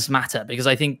that does matter, because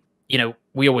I think,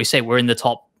 we always say we're in the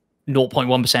top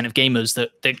 0.1% of gamers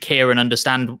that care and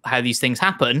understand how these things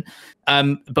happen.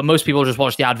 But most people just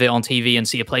watch the advert on TV and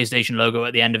see a PlayStation logo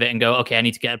at the end of it and go, okay, I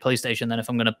need to get a PlayStation then if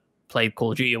I'm going to play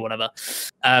Call of Duty or whatever.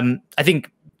 I think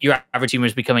your average consumer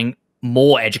is becoming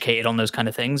more educated on those kind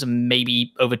of things, and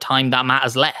maybe over time that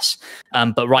matters less.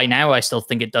 But right now, I still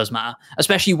think it does matter,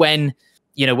 especially when,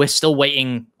 we're still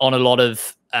waiting on a lot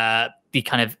of the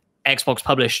kind of Xbox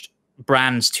published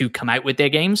brands to come out with their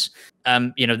games.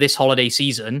 This holiday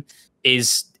season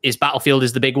is Battlefield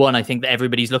is the big one, I think, that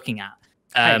everybody's looking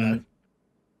at.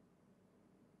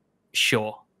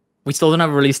 Sure. We still don't have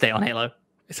a release date on Halo.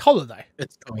 It's holiday.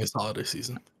 It's coming this holiday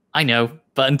season. I know,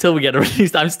 but until we get a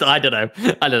release, I don't know.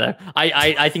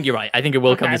 I think you're right. I think it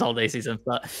will come this holiday season,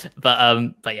 but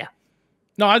yeah.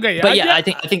 No, I agree. But I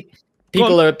think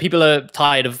people are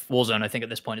tired of Warzone, I think, at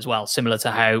this point as well, similar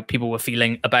to how people were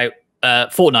feeling about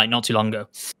Fortnite not too long ago.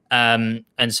 And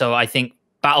so I think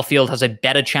Battlefield has a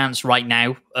better chance right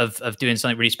now of doing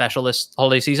something really special this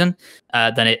holiday season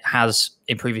than it has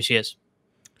in previous years.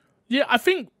 Yeah, I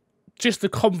think just the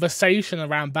conversation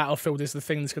around Battlefield is the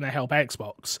thing that's going to help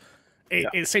Xbox.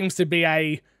 It seems to be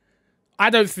I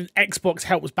don't think Xbox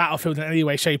helps Battlefield in any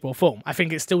way, shape, or form. I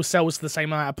think it still sells to the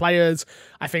same amount of players.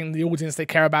 I think the audience that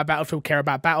care about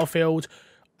Battlefield.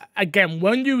 Again,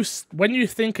 when you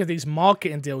think of these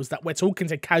marketing deals, that we're talking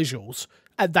to casuals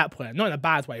at that point, not in a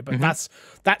bad way, but that's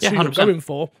who you're 100%. going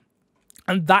for.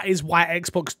 And that is why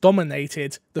Xbox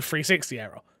dominated the 360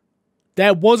 era.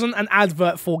 There wasn't an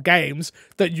advert for games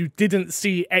that you didn't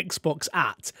see Xbox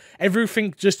at.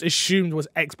 Everything just assumed was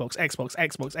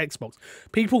Xbox.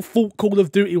 People thought Call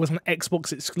of Duty was an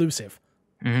Xbox exclusive.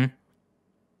 Mm-hmm.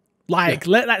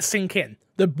 Let that sink in.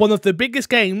 One of the biggest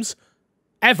games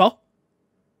ever,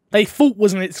 they thought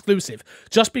was an exclusive,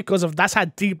 just because of that's how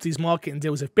deep these marketing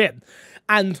deals have been.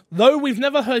 And though we've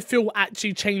never heard Phil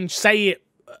actually say it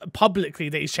publicly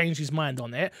that he's changed his mind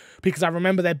on it, because I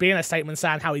remember there being a statement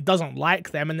saying how he doesn't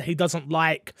like them and he doesn't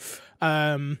like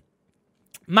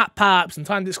map packs and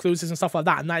timed exclusives and stuff like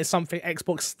that, and that is something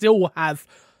Xbox still have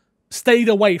stayed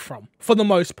away from for the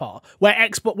most part, where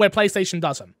PlayStation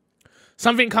doesn't.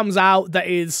 Something comes out that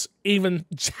is even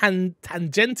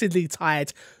tangentially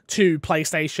tied to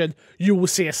PlayStation, you will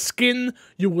see a skin,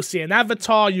 you will see an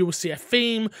avatar, you will see a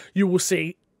theme, you will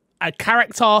see a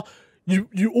character,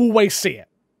 you always see it.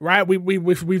 Right,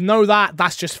 we know that.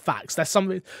 That's just facts. That's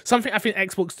something I think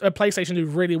PlayStation do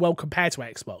really well compared to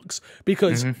Xbox,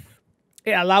 because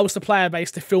it allows the player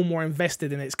base to feel more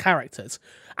invested in its characters.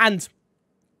 And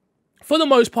for the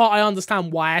most part, I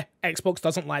understand why Xbox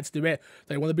doesn't like to do it.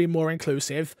 They want to be more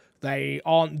inclusive. They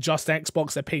aren't just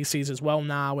Xbox; they're PCs as well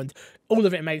now, and all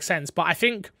of it makes sense. But I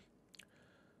think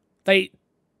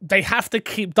they have to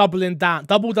keep double down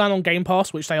on Game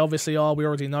Pass, which they obviously are, we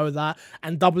already know that,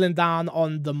 and doubling down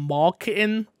on the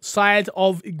marketing side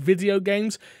of video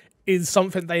games is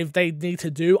something they need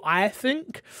to do, I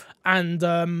think. And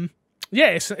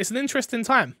it's an interesting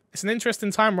time. It's an interesting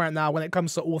time right now when it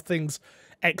comes to all things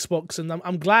Xbox, and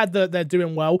I'm glad that they're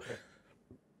doing well.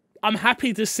 I'm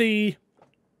happy to see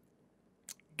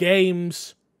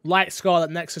games like Scarlet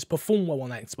Nexus perform well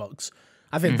on Xbox.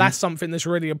 I think that's something that's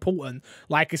really important.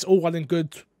 Like, it's all well and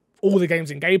good, all the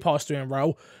games in Game Pass doing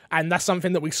well, and that's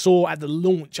something that we saw at the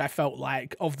launch, I felt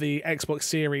like, of the Xbox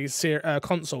Series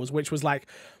consoles, which was like,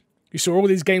 you saw all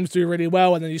these games do really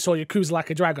well, and then you saw Yakuza Like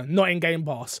a Dragon, not in Game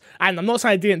Pass. And I'm not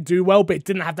saying it didn't do well, but it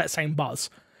didn't have that same buzz,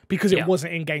 because it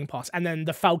wasn't in Game Pass. And then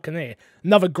The Falconeer,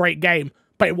 another great game,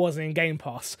 but it wasn't in Game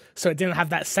Pass, so it didn't have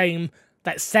that same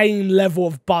that same level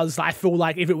of buzz that I feel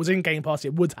like if it was in Game Pass,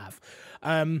 it would have.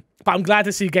 But I'm glad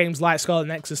to see games like Scarlet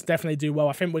Nexus definitely do well.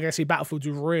 I think we're going to see Battlefield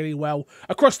do really well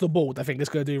across the board. I think it's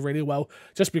going to do really well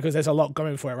just because there's a lot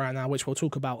going for it right now, which we'll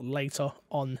talk about later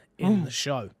on in the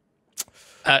show.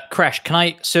 Crash, can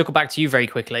I circle back to you very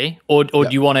quickly? Or do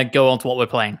you want to go on to what we're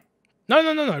playing?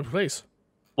 No, please.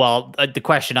 Well, the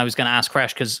question I was going to ask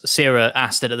Crash, because Sarah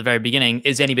asked it at the very beginning,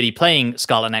 is anybody playing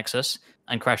Scarlet Nexus?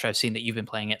 And Crash, I've seen that you've been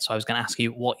playing it, so I was going to ask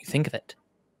you what you think of it.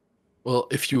 Well,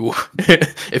 if you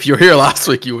were here last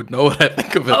week, you would know what I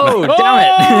think of it. Oh,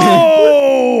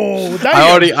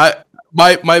 damn it!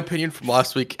 My opinion from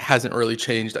last week hasn't really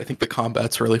changed. I think the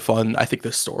combat's really fun. I think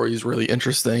the story is really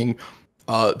interesting.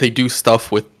 They do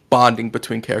stuff with bonding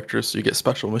between characters, so you get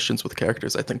special missions with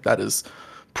characters. I think that is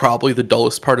probably the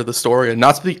dullest part of the story, and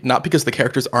not because the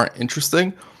characters aren't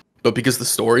interesting, but because the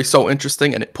story is so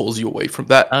interesting and it pulls you away from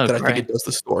that. I think it does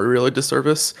the story really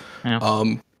disservice.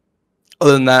 Yeah.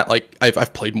 Other than that, like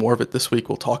I've played more of it this week.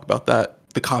 We'll talk about that.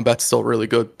 The combat's still really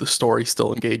good. The story's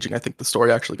still engaging. I think the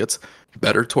story actually gets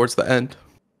better towards the end.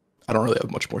 I don't really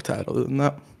have much more to add other than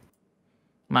that. I'm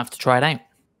gonna have to try it out.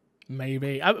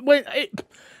 Maybe.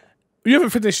 You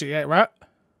haven't finished it yet, right?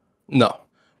 No.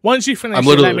 Once you finish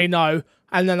it, let me know,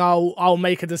 and then I'll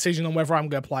make a decision on whether I'm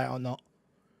going to play it or not.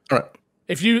 All right.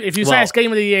 If you say it's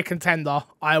Game of the Year contender,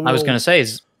 I will. I was going to say,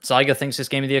 Zyger thinks it's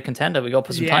Game of the Year contender. We got to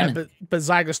put some time in. But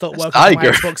Zyger stopped working on my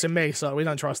Xbox and me, so we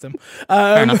don't trust him.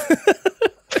 Fair enough.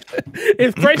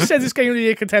 If Crash says it's Game of the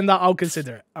Year contender, I'll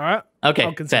consider it. All right? Okay.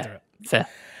 I'll consider it. Fair.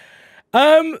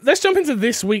 Let's jump into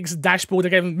this week's dashboard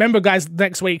again. Remember, guys,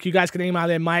 next week you guys can email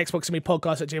in my Xbox and me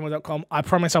podcast at gmail.com. I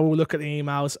promise I will look at the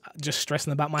emails. Just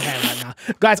stressing about my hair right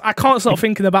now. Guys, I can't stop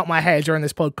thinking about my hair during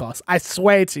this podcast. I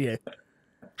swear to you.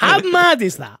 How mad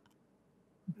is that?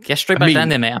 Get straight back down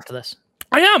there, mate, after this.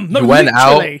 I am. No,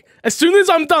 literally. As soon as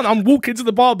I'm done, I'm walking to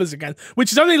the barber's again,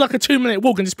 which is only like a 2-minute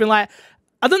walk, and just been like,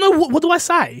 I don't know, what do I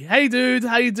say? Hey, dude,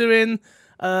 how you doing?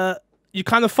 You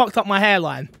kind of fucked up my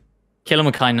hairline. Kill him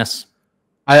with kindness.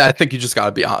 I think you just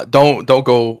gotta be honest. Don't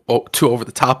go too over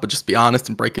the top, but just be honest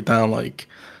and break it down. Like,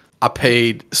 I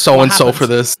paid so and so for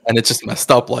this, and it's just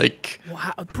messed up. Like,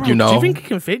 bro, do you think he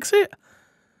can fix it?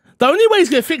 The only way he's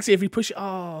gonna fix it if he push it.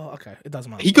 Oh, okay, it doesn't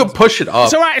matter. He could push it up.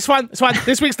 It's alright. It's fine. It's fine.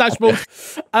 This week's dashboard.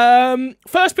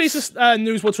 First piece of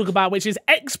news we'll talk about, which is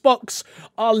Xbox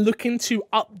are looking to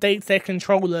update their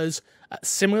controllers.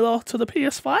 Similar to the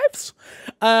PS5s.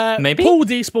 Maybe. Paul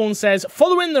Despawn says,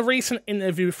 following the recent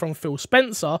interview from Phil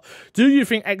Spencer, do you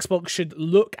think Xbox should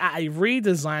look at a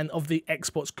redesign of the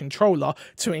Xbox controller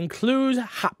to include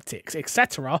haptics,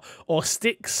 etc., or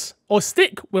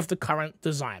stick with the current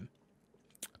design?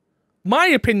 My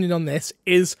opinion on this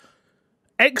is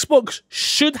Xbox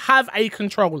should have a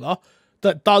controller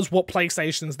that does what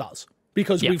PlayStation's does.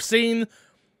 Because we've seen,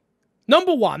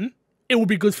 number one, it would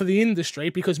be good for the industry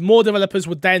because more developers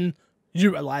would then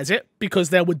utilize it because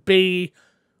there would be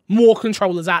more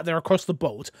controllers out there across the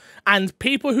board. And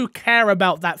people who care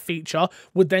about that feature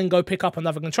would then go pick up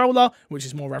another controller, which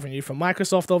is more revenue from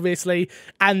Microsoft, obviously.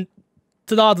 And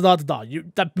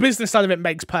the business side of it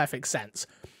makes perfect sense.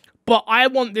 But I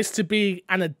want this to be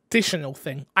an additional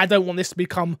thing. I don't want this to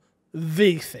become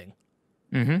the thing.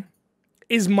 Mm-hmm.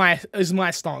 Is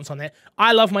my stance on it.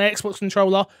 I love my Xbox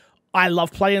controller. I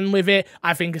love playing with it.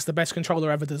 I think it's the best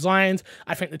controller ever designed.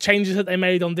 I think the changes that they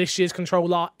made on this year's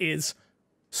controller is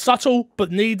subtle but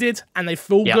needed, and they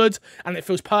feel good, and it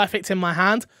feels perfect in my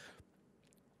hand.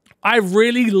 I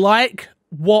really like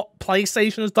what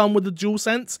PlayStation has done with the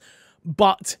DualSense,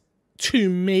 but to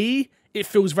me, it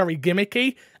feels very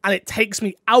gimmicky, and it takes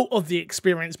me out of the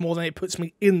experience more than it puts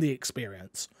me in the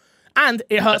experience. And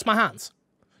it hurts my hands.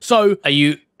 So Are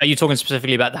you talking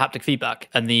specifically about the haptic feedback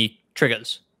and the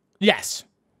triggers? Yes.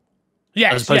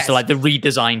 Yes. As opposed to like the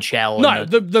redesigned shell. No,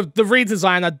 the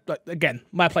redesign, again,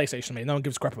 my PlayStation, me. No one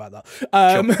gives a crap about that.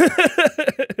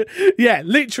 Sure. Yeah,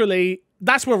 literally,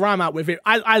 that's where I'm at with it.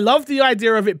 I love the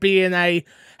idea of it being a,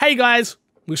 hey guys,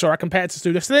 we saw our competitors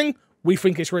do this thing. We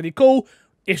think it's really cool.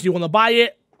 If you want to buy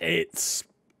it, it's,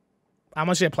 how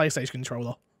much is a PlayStation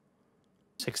controller?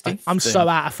 60? I'm so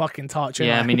out of fucking touch.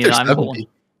 Yeah, I mean,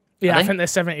 yeah, I think they're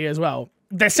 70 as well.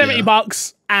 They're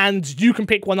 $70, and you can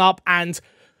pick one up, and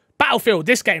Battlefield,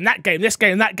 this game, that game, this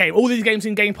game, that game, all these games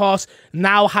in Game Pass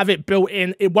now have it built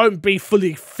in. It won't be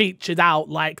fully featured out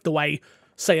like the way,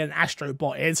 say, an Astro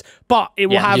Bot is, but it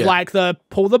will have like the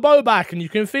pull the bow back, and you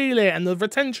can feel it, and the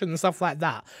retention and stuff like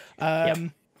that.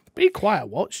 Be quiet,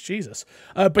 watch, Jesus.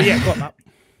 But yeah, got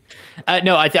that.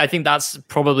 No, I think that's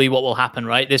probably what will happen,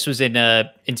 right? This was in an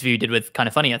interview you did with Kind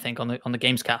of Funny, I think, on the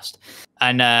Gamescast.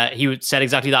 And he said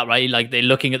exactly that, right? Like they're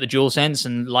looking at the DualSense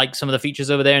and like some of the features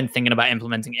over there and thinking about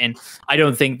implementing it in. I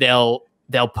don't think they'll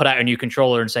put out a new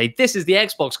controller and say, this is the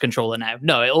Xbox controller now.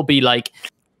 No, it'll be like,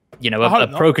 you know, a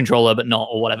pro controller, but not,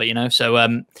 or whatever, you know? So,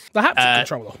 the haptic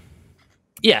controller.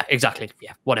 Yeah, exactly.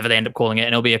 Yeah, whatever they end up calling it. And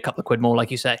it'll be a couple of quid more,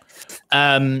 like you say.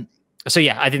 So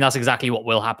yeah, I think that's exactly what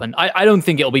will happen. I don't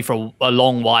think it'll be for a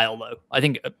long while, though. I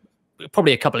think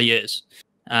probably a couple of years.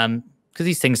 Because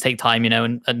these things take time, you know,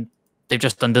 and they've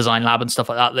just done Design Lab and stuff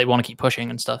like that. They want to keep pushing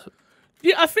and stuff.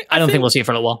 Yeah, I don't think we'll see it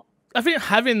for a little while. I think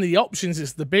having the options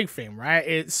is the big thing, right?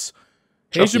 It's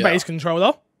here's your base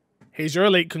controller, here's your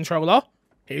Elite controller,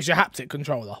 here's your haptic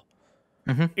controller.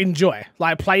 Enjoy.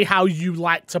 Like, play how you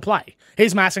like to play.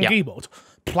 Here's mouse and keyboard.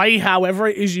 Play however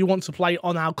it is you want to play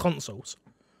on our consoles.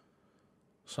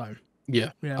 So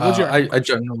I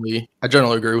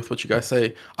generally agree with what you guys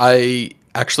say. I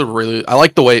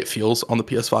like the way it feels on the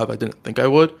PS5. I didn't think I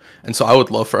would, and so I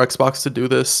would love for Xbox to do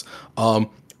this.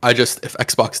 If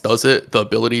Xbox does it, the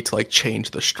ability to like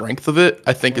change the strength of it,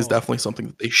 I think is definitely something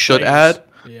that they should add.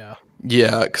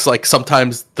 Yeah, because like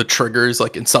sometimes the triggers,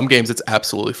 like in some games it's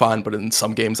absolutely fine, but in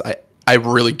some games I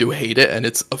really do hate it, and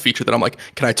it's a feature that I'm like,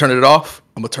 can I turn it off?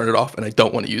 I'm gonna turn it off, and I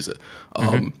don't want to use it.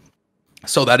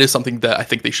 So that is something that I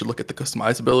think they should look at the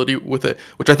customizability with it,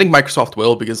 which I think Microsoft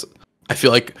will, because I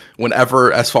feel like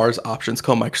whenever, as far as options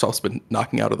come, Microsoft's been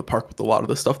knocking out of the park with a lot of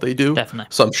the stuff they do. Definitely.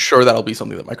 So I'm sure that'll be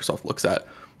something that Microsoft looks at.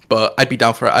 But I'd be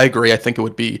down for it. I agree. I think it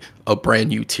would be a brand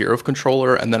new tier of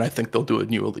controller, and then I think they'll do a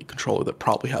new Elite controller that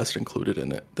probably has it included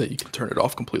in it, that you can turn it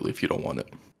off completely if you don't want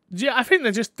it. Yeah, I think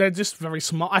they're just very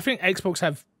smart. I think Xbox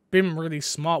have been really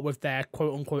smart with their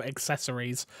quote unquote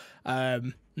accessories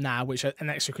now, which an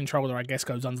extra controller I guess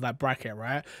goes under that bracket,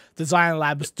 right? Design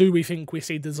Labs, do we think we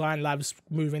see Design Labs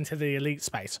move into the Elite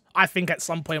space? I think at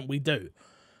some point we do.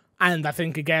 And I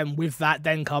think again with that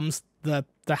then comes the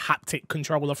haptic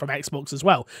controller from Xbox as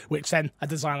well, which then a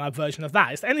Design Lab version of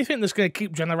that. It's anything that's going to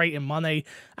keep generating money,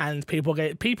 and people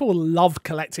love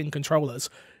collecting controllers.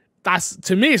 That's,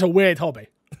 to me, it's a weird hobby.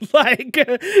 Like,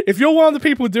 if you're one of the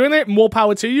people doing it, more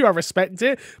power to you. I respect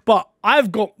it. But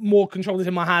I've got more controllers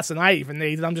in my house than I even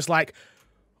need, and I'm just like,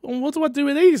 well, what do I do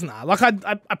with these now? Like, I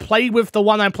play with the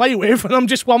one I play with, and I'm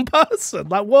just one person.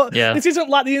 Like, what? Yeah. This isn't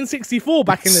like the N64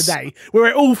 back in the day,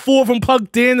 where all four of them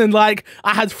plugged in, and like,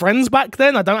 I had friends back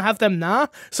then. I don't have them now.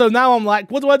 So now I'm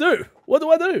like, what do I do? What do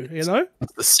I do? You know?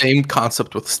 It's the same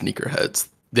concept with sneakerheads.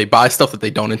 They buy stuff that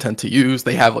they don't intend to use.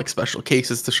 They have like special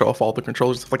cases to show off all the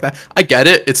controllers and stuff like that. I get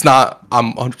it. It's not,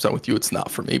 I'm 100% with you. It's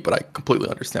not for me, but I completely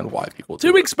understand why people do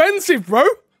it. Too expensive, bro.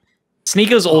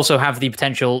 Sneakers also have the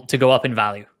potential to go up in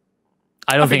value.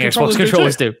 I don't think Xbox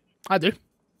controllers do. I do.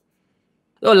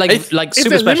 Oh, like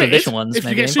super special edition ones, if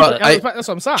maybe. You get super, that's what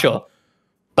I'm saying. Sure.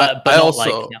 But I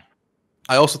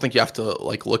also think you have to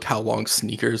like look how long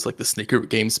the sneaker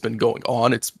game's been going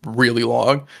on. It's really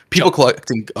long. People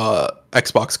collecting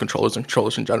Xbox controllers and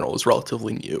controllers in general is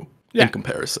relatively new in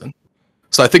comparison.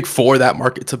 So I think for that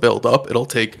market to build up, it'll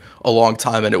take a long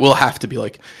time, and it will have to be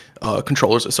like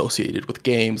controllers associated with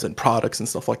games and products and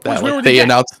stuff like that. Like they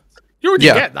announced. You already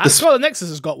get that. Scarlet Nexus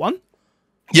has got one.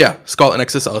 Yeah, Scarlet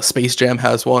Nexus. Space Jam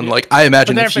has one. Like I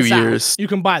imagine in a few years, you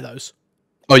can buy those.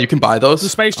 Oh, you can buy those? The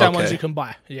Space Jam ones you can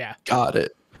buy, yeah. Got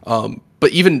it.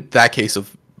 But even that case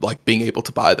of like being able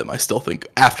to buy them, I still think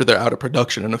after they're out of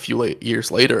production and a few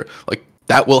years later, like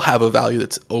that will have a value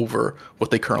that's over what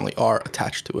they currently are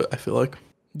attached to it, I feel like.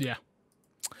 Yeah.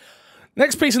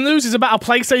 Next piece of news is about a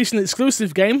PlayStation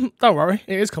exclusive game. Don't worry,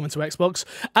 it is coming to Xbox.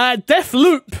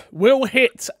 Deathloop will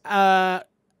hit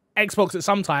Xbox at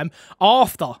some time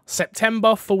after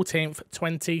September 14th,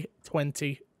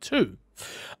 2022.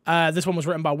 This one was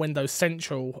written by Windows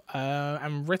Central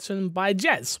and written by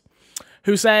Jez,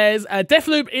 who says,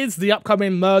 Deathloop is the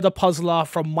upcoming murder puzzler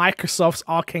from Microsoft's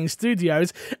Arcane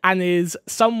Studios and is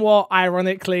somewhat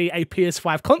ironically a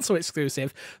PS5 console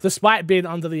exclusive, despite being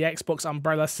under the Xbox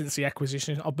umbrella since the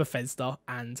acquisition of Bethesda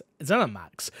and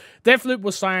ZeniMax. Deathloop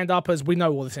was signed up as we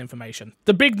know all this information.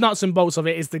 The big nuts and bolts of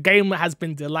it is the game has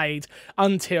been delayed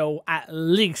until at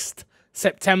least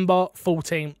September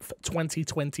 14th,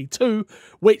 2022,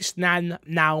 which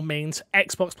now means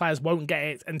Xbox players won't get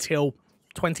it until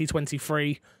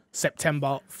 2023,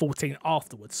 September 14th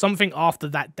afterwards. Something after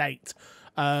that date.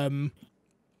 You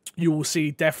will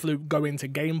see Deathloop go into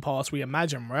Game Pass, we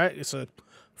imagine, right? It's a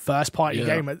first-party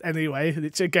game anyway.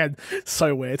 It's, again,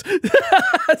 so weird.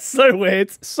 So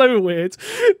weird.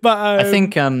 But I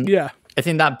think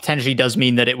that potentially does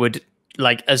mean that it would,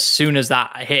 like, as soon as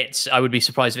that hits, I would be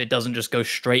surprised if it doesn't just go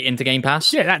straight into Game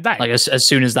Pass. Yeah, that day. Like, as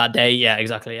soon as that day, yeah,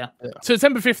 exactly, yeah. So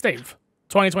September 15th,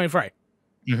 2023.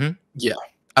 Mm-hmm. Yeah.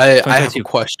 I have a 2022.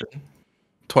 question.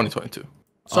 2022.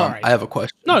 Sorry. I have a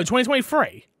question. No,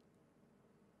 2023.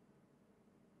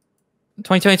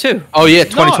 2022. Oh yeah,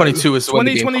 2022 is when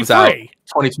the game comes out. 2023.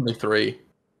 2023.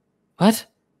 What?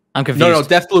 I'm confused. No,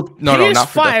 Deathloop. No, not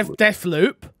for PS5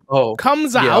 Deathloop. Deathloop Oh,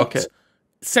 comes yeah, out okay.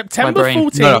 September brain.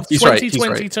 14th, No, he's right,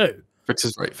 2022. Fix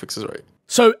is right.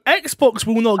 So Xbox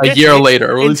will not A get year it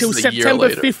later, or at least until a year September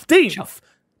later. 15th,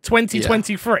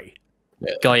 2023.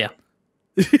 Got ya.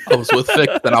 I was with Vic,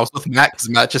 then I was with Matt, because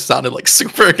Matt just sounded like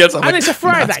super against. I'm And like, it's a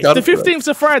Friday. Matt's got The it, bro. 15th is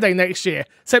a Friday next year.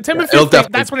 September Yeah, it'll 15th,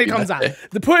 definitely that's when it be comes that out. day.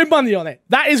 They're putting money on it.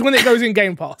 That is when it goes in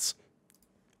Game Pass.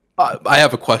 I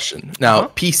have a question. Now, Uh-huh.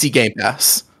 PC Game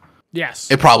Pass, Yes.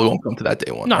 it probably won't come to that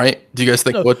day one, No. right? Do you guys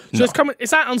think No. it would? So it's coming.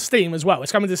 It's out on Steam as well.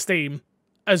 It's coming to Steam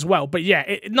as well. But yeah,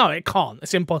 it can't.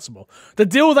 It's impossible. The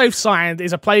deal they've signed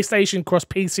is a PlayStation cross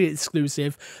PC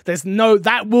exclusive. There's no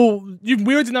that will.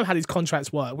 We already know how these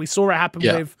contracts work. We saw it happen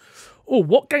Yeah. with. Oh,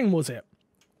 what game was it?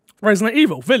 Resident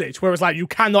Evil Village, where it's like you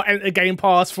cannot enter Game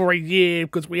Pass for a year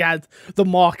because we had the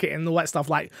market and all that stuff.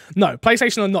 Like, no,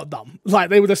 PlayStation are not dumb. Like,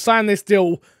 they would have signed this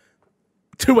deal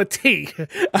to a T.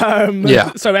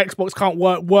 Yeah. So Xbox can't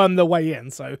worm their way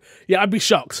in. So yeah, I'd be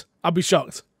shocked.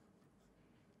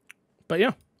 But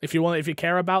yeah, if you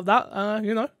care about that,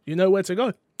 you know where to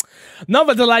go.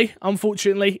 Another delay,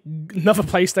 unfortunately. Another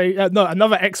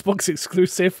another Xbox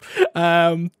exclusive.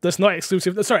 That's not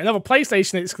exclusive. Sorry, another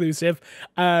PlayStation exclusive.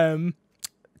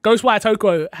 Ghostwire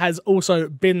Tokyo has also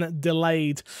been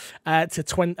delayed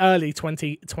to early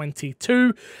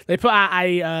 2022. They put out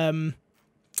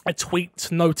a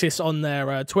tweet notice on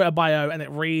their Twitter bio, and it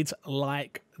reads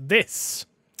like this.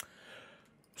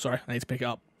 Sorry, I need to pick it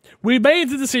up. We made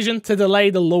the decision to delay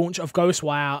the launch of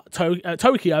Ghostwire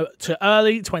Tokyo to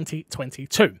early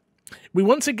 2022. We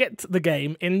want to get the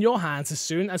game in your hands as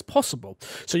soon as possible,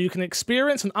 so you can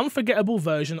experience an unforgettable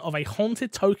version of a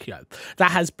haunted Tokyo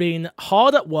that has been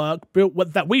hard at work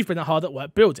that we've been hard at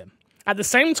work building. At the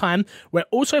same time, we're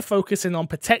also focusing on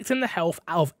protecting the health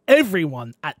of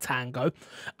everyone at Tango.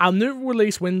 Our new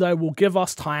release window will give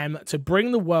us time to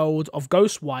bring the world of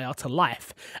Ghostwire to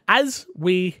life, as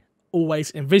we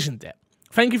always envisioned it.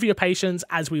 Thank you for your patience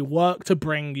as we work to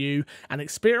bring you an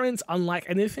experience unlike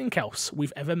anything else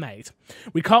we've ever made.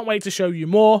 We can't wait to show you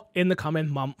more in the coming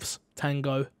months.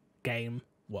 Tango Game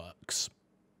Works.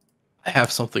 I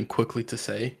have something quickly to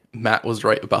say. Matt was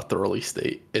right about the release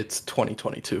date. It's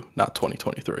 2022, not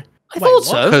 2023. I thought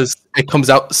so. Because it comes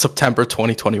out September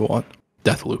 2021.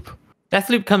 Deathloop.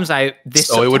 Deathloop comes out this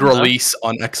So it would September. release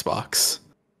on Xbox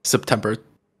September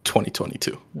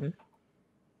 2022.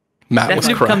 Matt was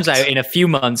Deathloop correct. comes out in a few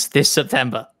months this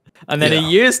September. And then Yeah. a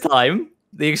year's time,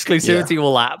 the exclusivity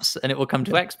will lapse and it will come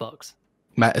to Xbox.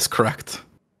 Matt is correct.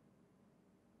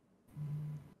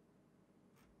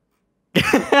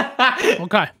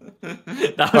 Okay,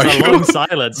 That was Are a you? long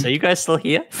silence. Are you guys still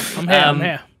here? I'm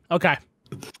here. Okay.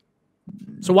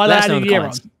 So why Let us did I know add in a the year on?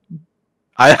 comments.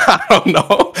 I don't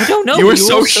know. I don't know. You were but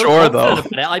so sure, though.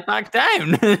 confident about it, I backed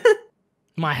down.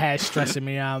 My hair's stressing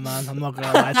me out, man. I'm not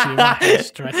gonna lie to you. My hair's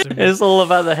stressing me. It's all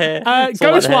about the hair. It's all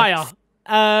about the hair.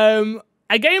 Ghostwire.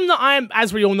 A game that I'm,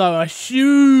 as we all know, a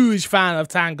huge fan of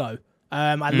Tango.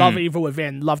 I love Evil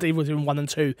Within. Loved Evil Within 1 and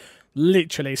 2.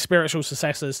 Literally, spiritual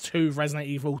successors to Resident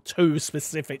Evil 2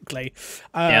 specifically.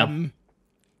 I've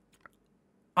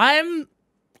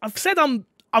said I'm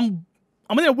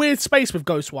in a weird space with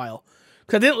Ghostwire.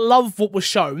 Because I didn't love what was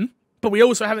shown, but we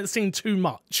also haven't seen too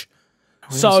much.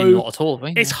 So not at all,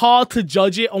 right? It's hard to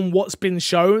judge it on what's been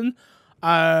shown.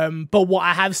 But what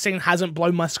I have seen hasn't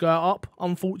blown my skirt up,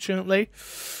 unfortunately.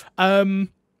 But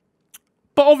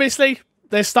obviously,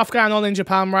 there's stuff going on in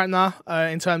Japan right now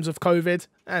in terms of COVID,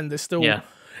 and there's still. Yeah.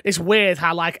 It's weird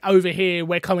how, like, over here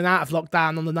we're coming out of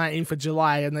lockdown on the 19th of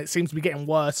July, and it seems to be getting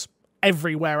worse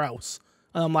everywhere else.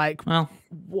 And I'm like, Well,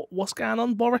 what's going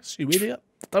on, Boris? You idiot!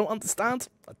 I don't understand.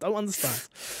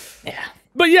 yeah.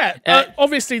 But yeah,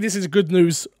 obviously this is good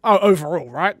news overall,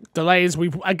 right? Delays,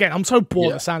 I'm so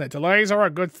bored of saying it. Delays are a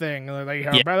good thing. They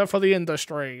are better for the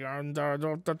industry, and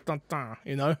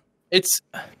you know. It's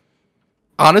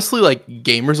honestly, like,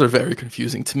 gamers are very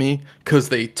confusing to me because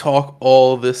they talk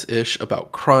all this ish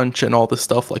about crunch and all this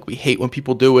stuff. Like, we hate when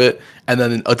people do it, and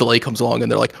then a delay comes along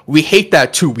and they're like, we hate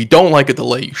that too. We don't like a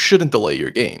delay. You shouldn't delay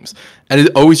your games. And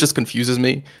it always just confuses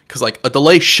me because, like, a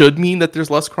delay should mean that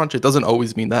there's less crunch. It doesn't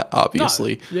always mean that,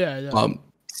 obviously. No. Yeah.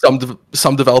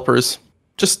 Some developers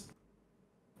just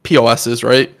POSs,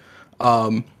 right?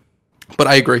 But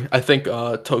I agree. I think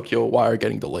Tokyo Wire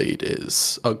getting delayed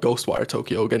is Ghostwire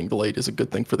Tokyo getting delayed is a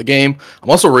good thing for the game. I'm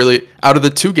also really, out of the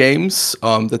two games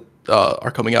that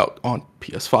are coming out on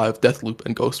PS5, Deathloop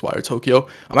and Ghostwire Tokyo.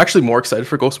 I'm actually more excited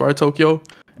for Ghostwire Tokyo,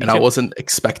 and I wasn't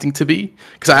expecting to be,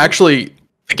 because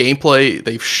the gameplay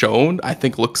they've shown, I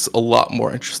think, looks a lot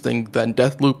more interesting than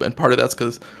Deathloop, and part of that's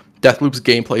because Deathloop's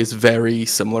gameplay is very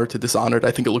similar to Dishonored.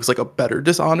 I think it looks like a better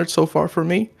Dishonored so far for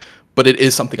me, but it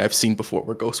is something I've seen before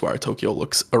where Ghostwire Tokyo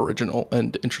looks original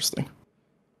and interesting.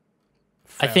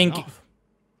 I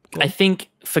think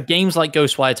for games like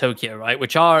Ghostwire Tokyo, right,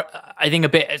 which are, I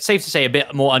think, it's safe to say, a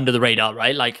bit more under the radar,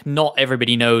 right? Like, not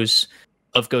everybody knows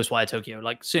of Ghostwire Tokyo,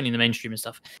 like, certainly in the mainstream and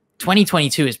stuff.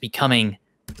 2022 is becoming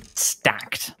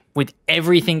stacked. With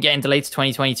everything getting delayed to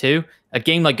 2022, a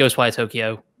game like Ghostwire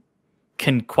Tokyo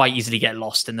can quite easily get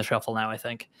lost in the shuffle now, I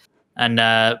think. And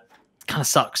kind of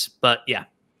sucks, but yeah.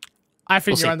 I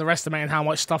think you're underestimating how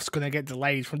much stuff's going to get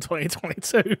delayed from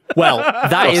 2022. Well,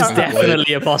 that is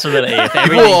definitely a possibility.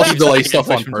 People also delay stuff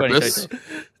on purpose.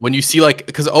 When you see, like,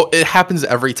 because it happens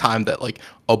every time that, like,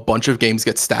 a bunch of games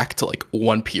get stacked to, like,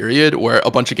 one period where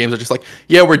a bunch of games are just like,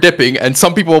 yeah, we're dipping. And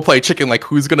some people will play chicken, like,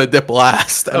 who's going to dip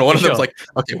last? And one of them's like,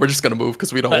 okay, we're just going to move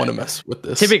because we don't want to mess with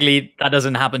this. Typically, that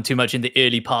doesn't happen too much in the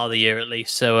early part of the year, at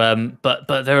least. So, but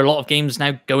there are a lot of games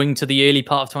now going to the early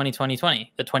part of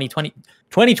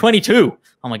 2022.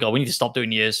 Oh my god, we need to stop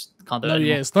doing years. Can't do it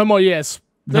anymore. No more years.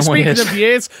 Speaking of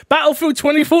years, Battlefield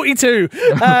 2042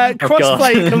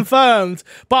 crossplay confirmed,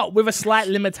 but with a slight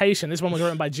limitation. This one was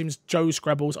written by Joe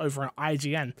Scrabbles over at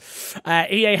IGN.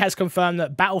 EA has confirmed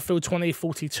that Battlefield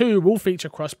 2042 will feature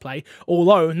crossplay,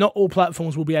 although not all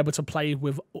platforms will be able to play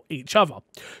with each other.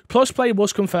 Crossplay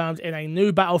was confirmed in a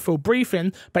new Battlefield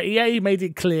briefing, but EA made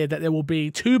it clear that there will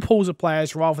be 2 pools of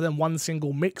players rather than one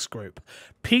single mixed group.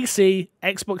 PC,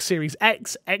 Xbox Series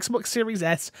X, Xbox Series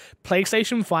S,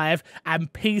 PlayStation 5,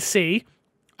 and PC,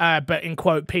 but in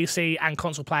quote, PC and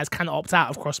console players can opt out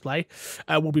of crossplay,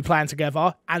 will be playing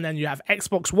together. And then you have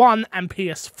Xbox One and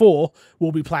PS4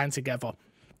 will be playing together.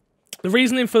 The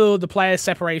reasoning for the player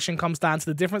separation comes down to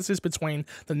the differences between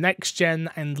the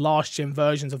next-gen and last-gen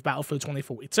versions of Battlefield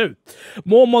 2042.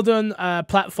 More modern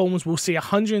platforms will see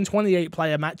 128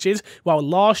 player matches, while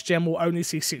last-gen will only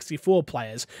see 64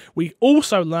 players. We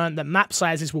also learned that map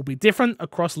sizes will be different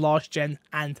across last-gen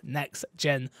and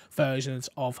next-gen versions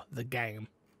of the game.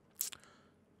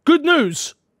 Good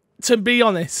news, to be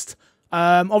honest.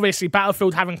 Obviously,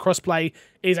 Battlefield having crossplay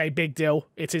is a big deal.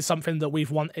 It is something that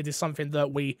we've wanted. It is something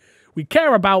that we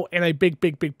care about in a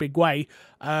big way.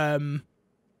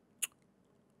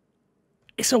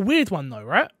 It's a weird one, though,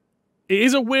 right? It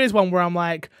is a weird one where I'm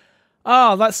like,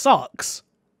 oh, that sucks.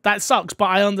 That sucks, but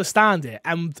I understand it.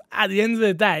 And at the end of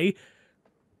the day,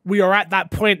 we are at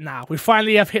that point now. We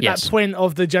finally have hit that point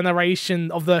of the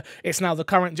generation of the... It's now the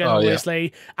current gen,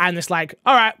 obviously. And it's like,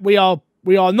 all right, we are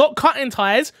not cutting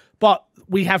ties, but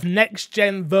we have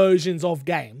next-gen versions of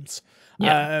games.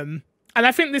 Yeah. And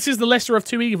I think this is the lesser of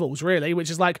two evils, really, which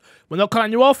is like, we're not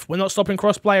cutting you off, we're not stopping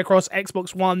crossplay across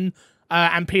Xbox One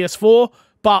and PS4,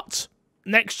 but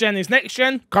next-gen is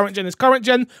next-gen, current-gen is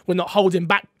current-gen, we're not holding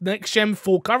back next-gen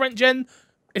for current-gen.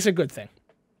 It's a good thing.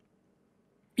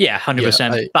 Yeah,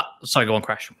 100%. But, sorry, go on,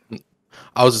 Crash.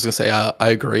 I was just going to say, I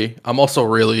agree. I'm also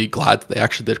really glad that they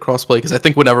actually did crossplay, because I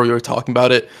think whenever we were talking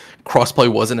about it, crossplay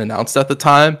wasn't announced at the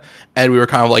time, and we were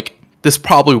kind of like, this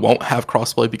probably won't have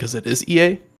crossplay because it is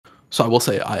EA. So I will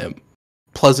say I am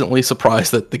pleasantly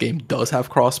surprised that the game does have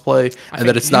crossplay, and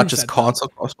that it's not just console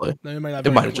crossplay. No, it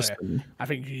might have just been... I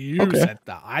think you said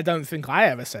that. I don't think I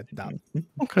ever said that.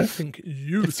 Okay. I think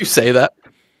you If you say that,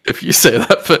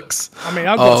 Fix. I mean,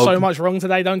 I've got so much wrong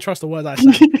today. Don't trust the word I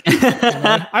say.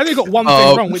 I only got one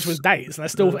thing wrong, which was dates, and I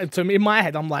still, to me, in my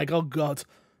head, I'm like, oh god,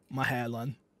 my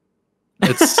hairline.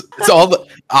 It's all the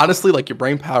honestly, like, your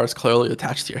brain power is clearly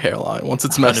attached to your hairline. Once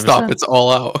it's messed 100%. Up, it's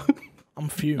all out. I'm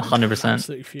fuming. 100%.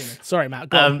 Absolutely fuming. Sorry, Matt.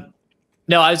 Go on.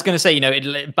 No, I was going to say,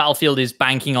 Battlefield is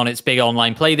banking on its big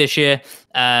online play this year,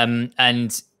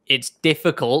 and it's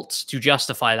difficult to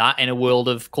justify that in a world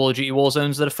of Call of Duty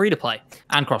Warzones that are free to play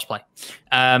and crossplay,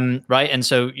 right? And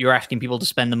so you're asking people to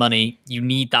spend the money. You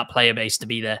need that player base to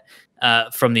be there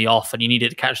from the off, and you need it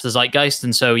to catch the zeitgeist.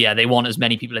 And so, yeah, they want as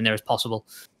many people in there as possible,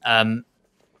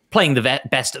 playing the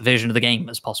best version of the game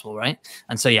as possible, right?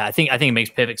 And so, yeah, I think it makes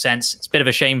perfect sense. It's a bit of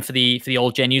a shame for the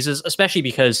old gen users, especially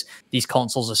because these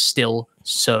consoles are still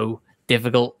so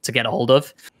difficult to get a hold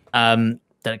of that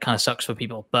it kind of sucks for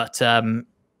people. But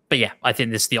yeah, I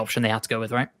think this is the option they have to go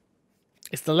with, right?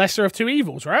 It's the lesser of two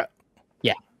evils, right?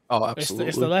 Yeah. Oh, absolutely.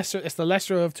 It's the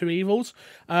lesser of two evils.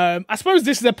 I suppose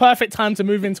this is a perfect time to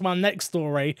move into our next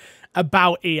story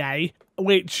about EA,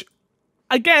 which,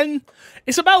 again,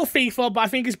 it's about FIFA, but I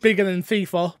think it's bigger than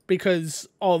FIFA because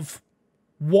of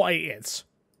what it is,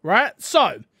 right?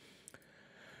 So,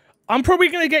 I'm probably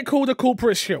going to get called a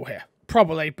corporate shill here.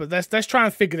 Probably, but let's try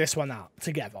and figure this one out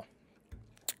together.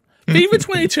 FIFA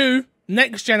 22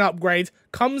 next gen upgrade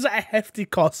comes at a hefty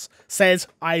cost, says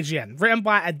IGN. Written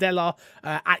by Adela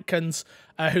Atkins,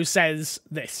 who says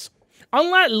this.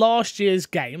 Unlike last year's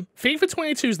game, FIFA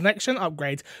 22's next gen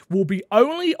upgrade will be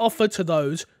only offered to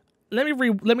those. Let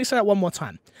me say that one more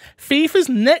time. FIFA's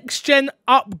next gen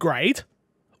upgrade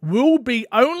will be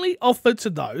only offered to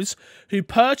those who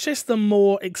purchase the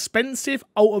more expensive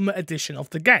Ultimate Edition of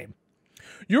the game.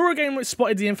 Eurogamer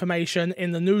spotted the information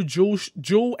in the new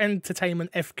Dual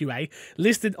Entertainment FQA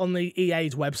listed on the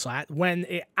EA's website when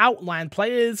it outlined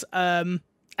players'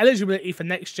 eligibility for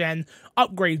next-gen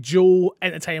upgrade. Dual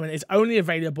Entertainment is only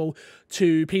available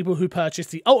to people who purchase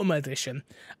the Ultimate Edition.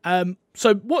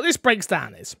 So what this breaks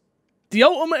down is, the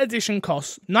Ultimate Edition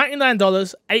costs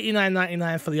 $99,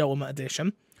 $89.99 for the Ultimate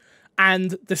Edition,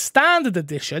 and the Standard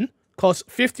Edition costs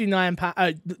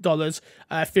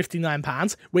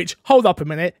 £59, which, hold up a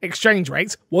minute, exchange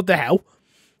rates, what the hell?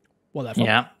 Whatever.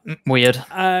 Yeah, weird.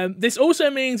 This also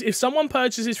means if someone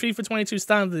purchases FIFA 22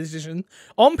 Standard Edition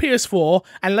on PS4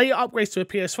 and later upgrades to a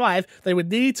PS5, they would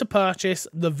need to purchase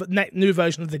the new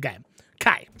version of the game.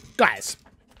 Okay, guys.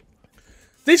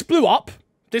 This blew up.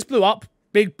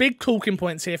 Big talking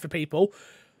points here for people.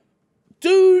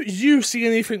 Do you see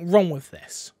anything wrong with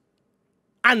this?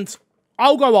 And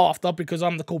I'll go after because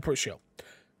I'm the corporate shill.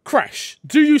 Crash,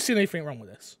 do you see anything wrong with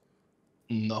this?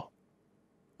 No.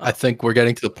 I think we're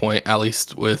getting to the point, at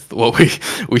least with what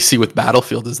we see with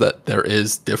Battlefield, is that there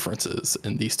is differences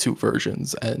in these two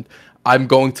versions. And I'm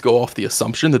going to go off the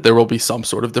assumption that there will be some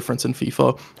sort of difference in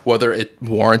FIFA. Whether it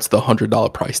warrants the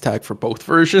 $100 price tag for both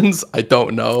versions, I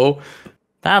don't know.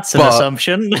 That's an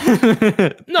assumption.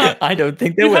 No, I don't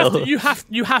think they will. You have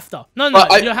to. No,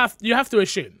 you have to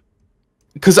assume.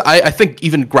 Because I think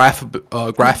even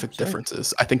graphic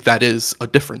differences, I think that is a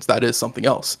difference. That is something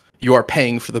else. You are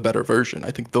paying for the better version.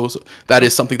 I think that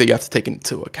is something that you have to take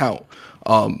into account.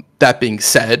 That being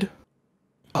said,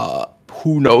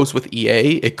 who knows with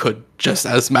EA? It could, just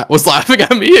as Matt was laughing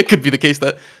at me, it could be the case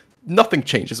that nothing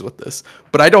changes with this.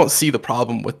 But I don't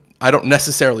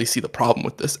necessarily see the problem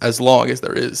with this as long as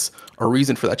there is a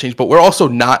reason for that change. But we're also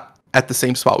not at the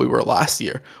same spot we were last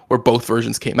year, where both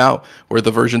versions came out, where the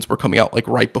versions were coming out like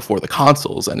right before the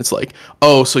consoles, and it's like,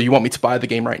 oh, so you want me to buy the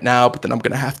game right now, but then I'm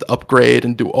gonna have to upgrade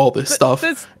and do all this stuff.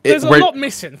 There's a lot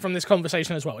missing from this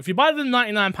conversation as well. If you buy the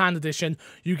 £99 edition,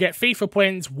 you get FIFA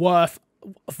points worth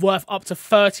up to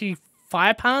 £35,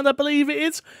 I believe it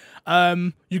is.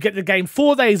 You get the game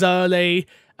 4 days early.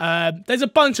 There's a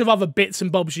bunch of other bits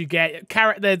and bobs you get.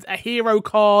 There's a hero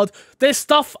card. There's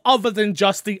stuff other than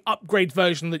just the upgrade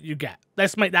version that you get.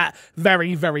 Let's make that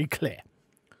very, very clear.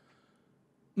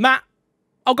 Matt,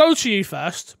 I'll go to you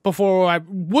first.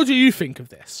 What do you think of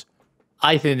this?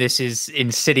 I think this is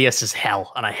insidious as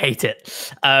hell, and I hate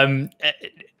it. I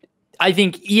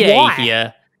think EA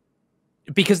here,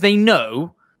 because they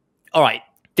know, all right,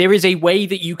 there is a way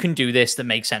that you can do this that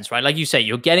makes sense, right? Like you say,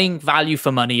 you're getting value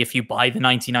for money if you buy the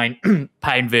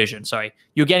 £99 version. Sorry,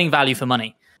 you're getting value for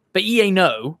money. But EA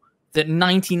know that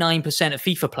 99% of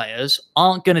FIFA players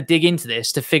aren't going to dig into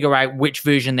this to figure out which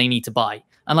version they need to buy.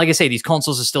 And like I say, these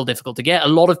consoles are still difficult to get. A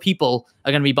lot of people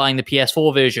are going to be buying the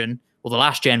PS4 version or the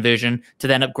last gen version to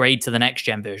then upgrade to the next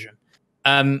gen version.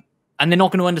 And they're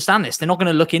not going to understand this. They're not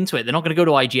going to look into it. They're not going to go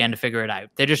to IGN to figure it out.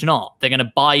 They're just not. They're going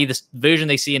to buy this version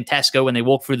they see in Tesco when they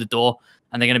walk through the door,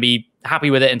 and they're going to be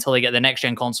happy with it until they get the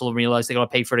next-gen console and realize they got to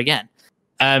pay for it again.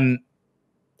 And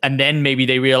then maybe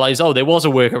they realize, oh, there was a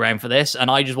workaround for this, and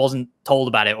I just wasn't told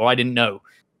about it, or I didn't know.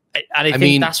 And I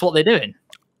think that's what they're doing.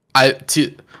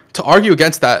 To argue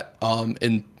against that,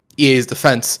 in EA's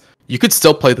defense, you could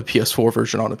still play the PS4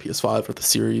 version on a PS5 or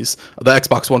the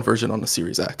Xbox One version on the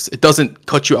Series X. It doesn't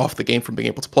cut you off the game from being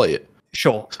able to play it.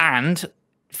 Sure. And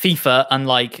FIFA,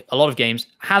 unlike a lot of games,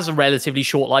 has a relatively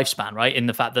short lifespan, right? In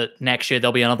the fact that next year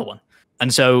there'll be another one.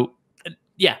 And so,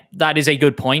 yeah, that is a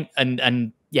good point.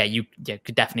 And yeah, you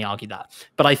could definitely argue that.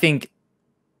 But I think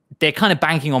they're kind of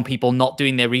banking on people not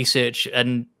doing their research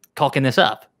and cocking this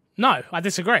up. No, I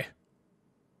disagree.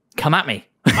 Come at me.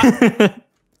 I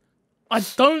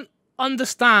don't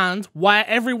understand why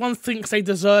everyone thinks they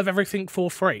deserve everything for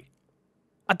free.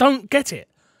 I don't get it.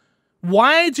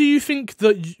 Why do you think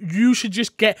that you should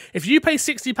just get... If you pay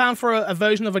 £60 for a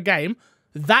version of a game,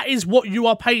 that is what you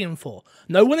are paying for.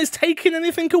 No one is taking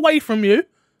anything away from you.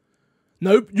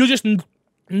 No, you're just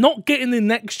not getting the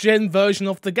next-gen version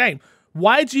of the game.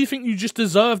 Why do you think you just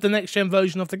deserve the next-gen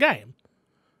version of the game?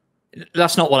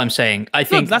 That's not what I'm saying. I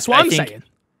think that's what I'm saying.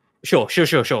 Sure.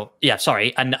 Yeah,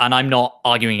 sorry, and I'm not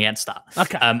arguing against that.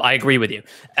 Okay. I agree with you.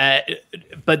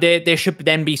 But there should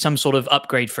then be some sort of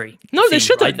upgrade free. No, there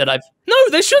shouldn't. Right, No,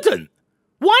 there shouldn't.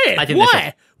 Why? I think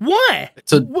Why? Why?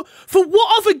 For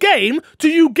what other game do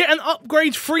you get an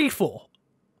upgrade free for?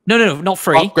 No, not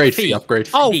free. Upgrade fee. Upgrade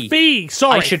fee. Oh, fee.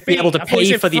 Sorry, I should be able to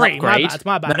pay for the upgrade.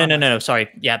 My bad. No. Sorry.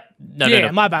 Yeah.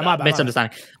 No. My bad.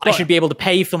 Misunderstanding. I should be able to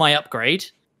pay for my upgrade,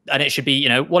 and it should be,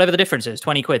 whatever the difference is,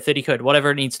 20 quid, 30 quid,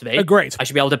 whatever it needs to be. Agreed. I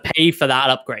should be able to pay for that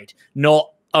upgrade.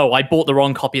 Not, I bought the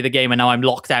wrong copy of the game and now I'm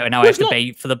locked out and now I have to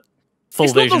pay for the full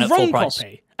version at full price.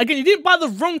 Copy. Again, you didn't buy the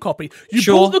wrong copy. You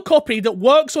Sure. bought the copy that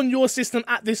works on your system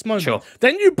at this moment. Sure.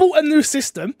 Then you bought a new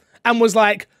system and was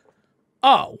like,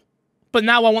 oh, but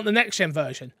now I want the next gen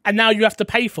version, and now you have to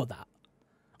pay for that.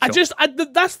 Sure.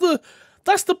 That's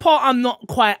the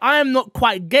part I am not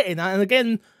quite getting. And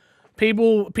again,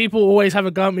 people always have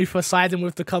a go at me for siding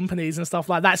with the companies and stuff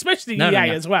like that, especially EA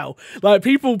as well. Like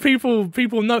people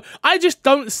know. I just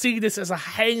don't see this as a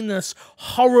heinous,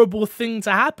 horrible thing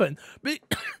to happen. But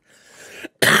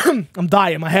I'm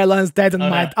dying. My hairline's dead, and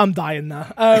I'm dying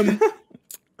now.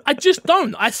 I just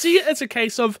don't. I see it as a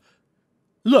case of,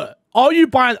 look. Are you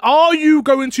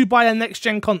going to buy a next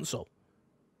gen console?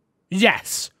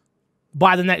 Yes.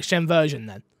 Buy the next gen version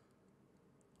then.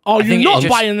 Are you not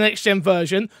buying the next gen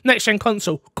version, next gen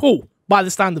console? Cool. Buy the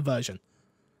standard version.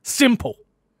 Simple.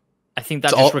 I think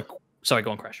that sorry,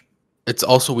 go on, Crash. It's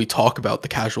also, we talk about the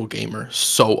casual gamer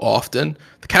so often.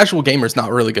 The casual gamer is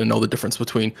not really going to know the difference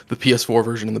between the PS4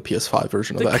 version and the PS5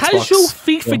 version of the Xbox. The casual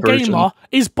FIFA gamer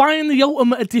is buying the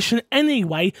Ultimate Edition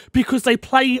anyway because they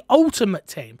play Ultimate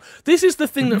Team. This is the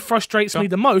thing that frustrates me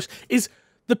the most, is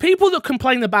the people that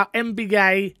complain about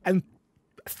NBA and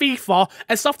FIFA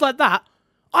and stuff like that.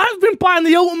 I've been buying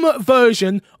the Ultimate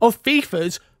version of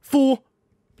FIFAs for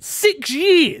 6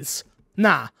 years.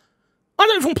 Nah. I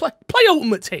don't even play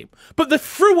Ultimate Team, but the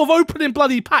thrill of opening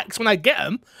bloody packs when I get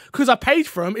them, because I paid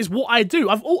for them, is what I do.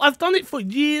 I've done it for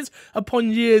years upon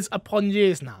years upon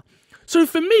years now. So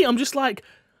for me, I'm just like,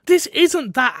 this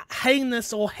isn't that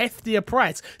heinous or hefty a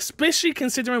price, especially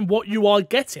considering what you are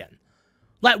getting.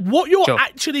 Like, what you're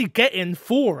actually getting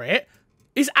for it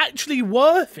is actually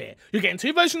worth it. You're getting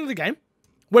 2 versions of the game.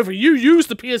 Whether you use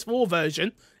the PS4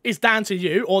 version is down to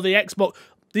you, or the Xbox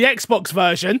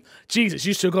version. Jesus,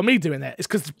 you still got me doing that. It's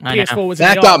because the PS4 was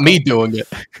that got me doing it.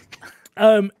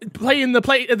 Playing the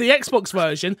Xbox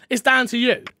version is down to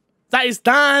you. That is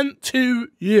down to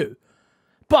you.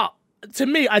 But to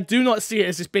me, I do not see it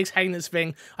as this big heinous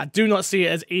thing. I do not see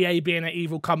it as EA being an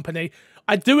evil company.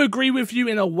 I do agree with you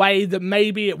in a way that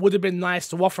maybe it would have been nice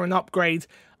to offer an upgrade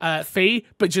fee,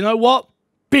 but you know what?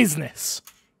 Business.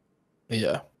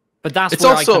 Yeah. But that's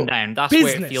where I come down. That's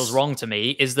where it feels wrong to me,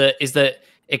 is that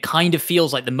it kind of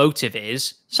feels like the motive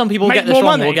is some people get this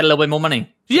wrong, we'll get a little bit more money.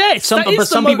 Yes, some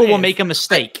people will make a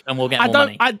mistake and we'll get more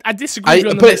money. I disagree with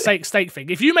you on the mistake thing.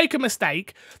 If you make a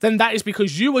mistake, then that is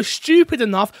because you were stupid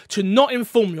enough to not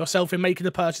inform yourself in making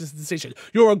the purchase decision.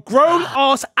 You're a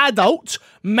grown-ass adult.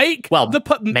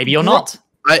 Maybe you're not.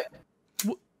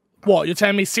 What, you're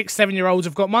telling me 6-7-year-olds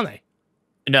have got money?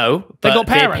 No, but they got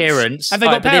parents. Their parents. Have they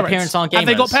got parents? Their parents aren't gamers. Have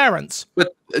they got parents?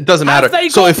 But it doesn't matter. Have they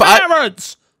got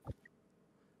parents?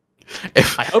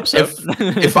 I hope so.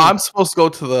 If I'm supposed to go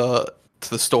to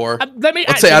the store,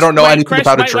 let's say I don't know anything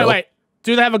about a drill. Wait.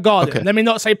 Do they have a guardian? Okay. Let me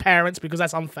not say parents because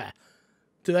that's unfair.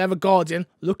 Do they have a guardian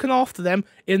looking after them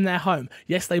in their home?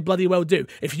 Yes, they bloody well do.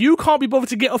 If you can't be bothered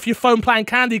to get off your phone playing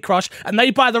Candy Crush and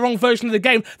they buy the wrong version of the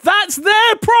game, that's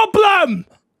their problem!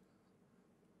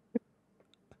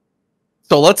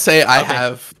 So let's say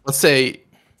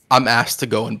I'm asked to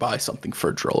go and buy something for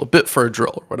a drill, a bit for a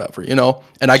drill or whatever,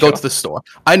 and I go to the store.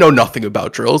 I know nothing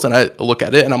about drills, and I look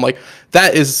at it and I'm like,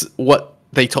 that is what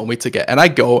they told me to get. And I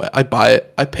go, I buy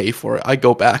it, I pay for it, I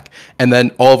go back, and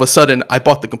then all of a sudden I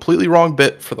bought the completely wrong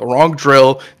bit for the wrong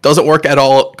drill, doesn't work at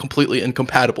all, completely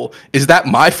incompatible. Is that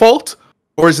my fault,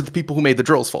 or is it the people who made the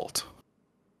drill's fault?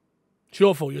 It's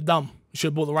your fault, you're dumb. You should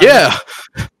have bought the right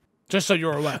one. Just so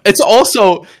you're aware. It's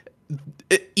also,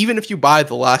 even if you buy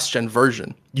the last gen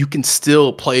version, you can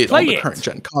still play it on the current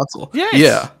gen console. Yes.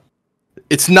 Yeah.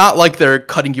 It's not like they're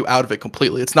cutting you out of it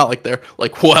completely. It's not like they're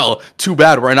like, well, too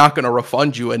bad, we're not going to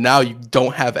refund you, and now you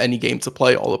don't have any game to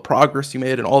play. All the progress you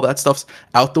made and all that stuff's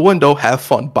out the window. Have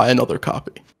fun. Buy another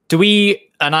copy. Do we,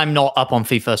 and I'm not up on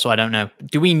FIFA, so I don't know.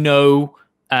 Do we know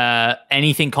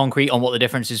anything concrete on what the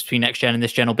differences between next gen and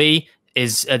this gen will be?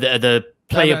 Is the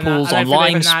player pools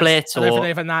online split? I don't think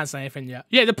they've announced anything yet.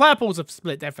 Yeah, the player pools have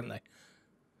split, definitely.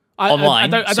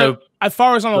 Online? I don't, as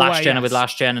far as I'm aware, last gen with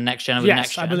last gen and next gen with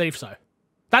next gen? Yes, I believe so.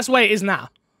 That's the way it is now.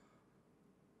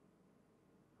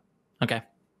 Okay.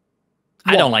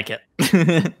 I don't like it.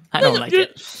 I don't like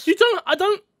it. You don't. I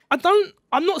don't.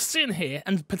 I'm not sitting here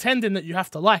and pretending that you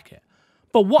have to like it.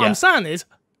 But what I'm saying is,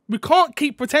 we can't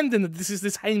keep pretending that this is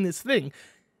this heinous thing.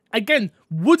 Again,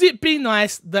 would it be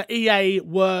nice that EA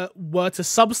were to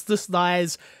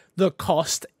subsidize the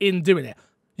cost in doing it?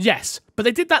 Yes, but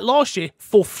they did that last year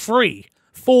for free.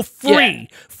 For free. Yeah.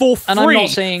 For free. And I'm not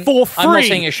saying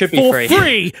it should be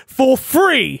free. For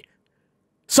free.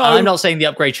 So I'm not saying the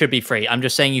upgrade should be free. I'm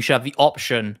just saying you should have the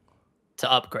option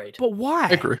to upgrade. But why? I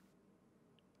agree.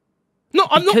 No,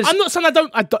 I'm not saying I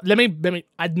don't. Let me.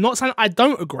 I'm not saying I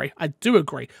don't agree. I do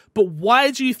agree. But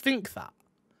why do you think that?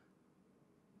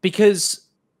 Because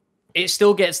it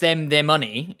still gets them their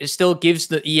money. It still gives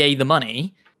the EA the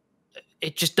money.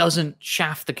 It just doesn't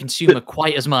shaft the consumer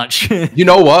quite as much. You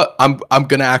know what? I'm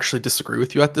gonna actually disagree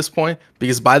with you at this point,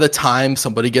 because by the time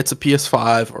somebody gets a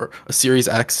PS5 or a Series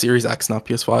X, not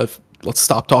PS5, let's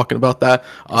stop talking about that.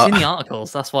 It's in the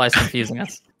articles. That's why it's confusing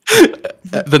us.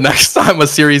 The next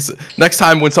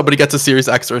time when somebody gets a Series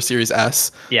X or a Series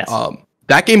S, yes.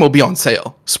 That game will be on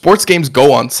sale. Sports games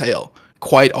go on sale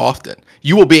quite often.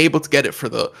 You will be able to get it for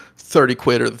the 30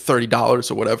 quid or the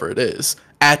 $30 or whatever it is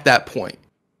at that point.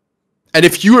 And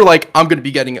if you were like, I'm going to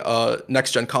be getting a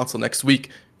next gen console next week,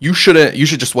 you should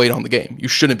just wait on the game. You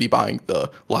shouldn't be buying the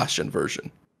last gen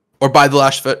version, or buy the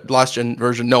last gen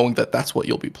version knowing that that's what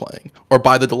you'll be playing, or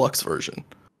buy the deluxe version.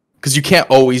 Because you can't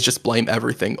always just blame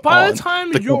everything By on the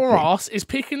time your ass is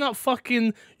picking up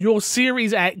fucking your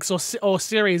Series X or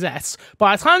Series S,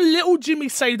 by the time little Jimmy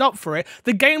saved up for it,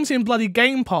 the game's in bloody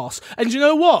Game Pass. And you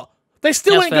know what? They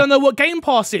still ain't going to know what Game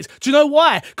Pass is. Do you know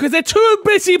why? Because they're too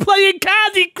busy playing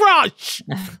Candy Crush!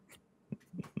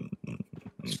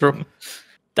 It's true.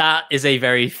 That is a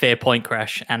very fair point,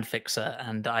 Crash and Fixer,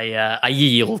 and I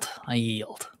yield. I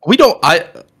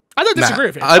don't disagree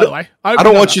with it, by the way. I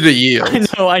don't want you to yield.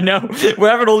 I know.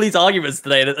 We're having all these arguments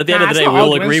today. At the end of the day, we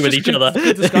all agree with each other.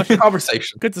 Good discussion.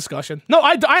 Conversation. Good discussion. No,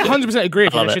 I 100% agree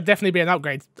with you. It should definitely be an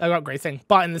upgrade thing.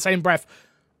 But in the same breath,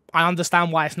 I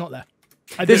understand why it's not there.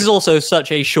 This is also such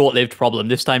a short-lived problem.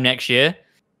 This time next year,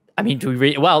 I mean, do we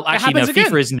really? Well, actually, no.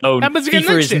 FIFA is known.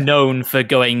 FIFA is known for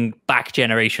going back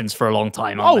generations for a long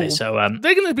time, aren't they? So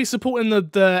they're going to be supporting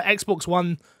the Xbox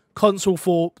One console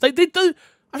for they do.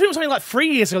 I think it was something like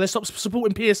 3 years ago they stopped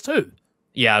supporting PS2.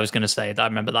 Yeah, I was going to say that. I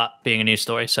remember that being a news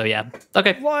story. So yeah,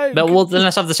 okay. Like, but then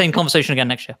let's have the same conversation again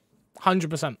next year.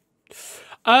 100%.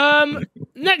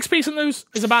 Next piece of news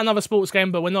is about another sports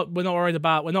game, but we're not worried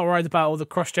about all the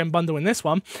cross-gen bundle in this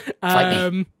one.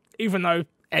 Even though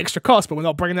extra cost, but we're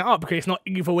not bringing it up because it's not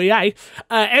evil EA.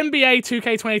 NBA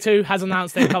 2K22 has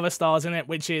announced their cover stars in it,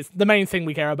 which is the main thing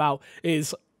we care about.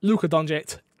 Is Luka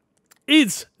Doncic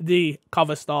is the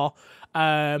cover star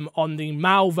on the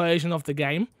male version of the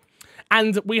game.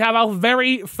 And we have our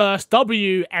very first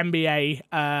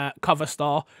WNBA cover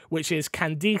star, which is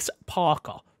Candice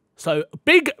Parker. So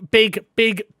big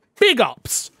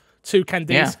ups to Candice.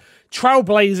 Yeah.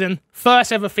 Trailblazing,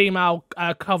 first ever female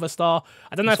cover star.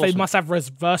 I don't know if they must have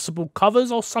reversible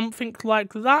covers or something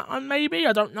like that, maybe.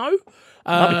 I don't know.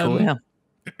 That'd be cool, yeah.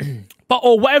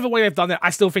 Or whatever way they've done it, I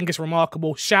still think it's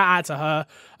remarkable. Shout out to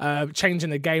her, changing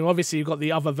the game. Obviously, you've got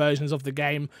the other versions of the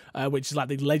game, which is like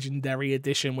the Legendary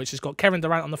Edition, which has got Kevin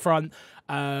Durant on the front,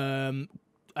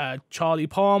 Charlie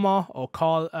Palmer, or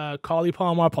Carly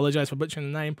Palmer, I apologize for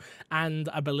butchering the name, and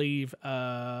I believe,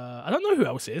 I don't know who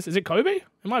else it is. Is it Kobe? It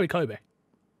might be Kobe.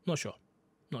 Not sure.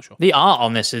 The art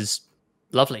on this is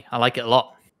lovely. I like it a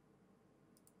lot.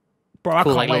 Bro, I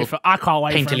can't wait for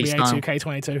NBA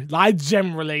 2K22. I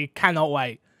generally cannot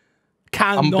wait.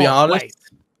 I'll be honest.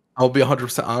 I'll be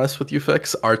 100% honest with you,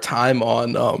 Fix. Our time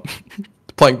on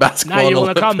playing basketball in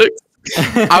Olympics,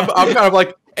 I'm kind of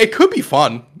like, it could be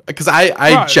fun. Because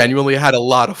I genuinely had a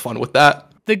lot of fun with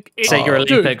that. Sega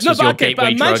Olympics was your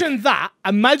gateway drug.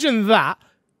 Imagine that,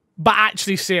 but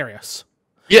actually serious.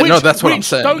 Yeah, that's what I'm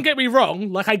saying. Don't get me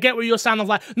wrong. Like, I get what you're saying of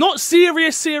like, not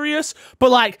serious,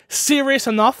 but like serious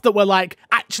enough that we're like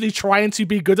actually trying to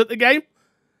be good at the game.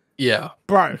 Yeah.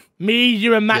 Bro, me,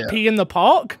 you, and Matt P in the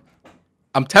park.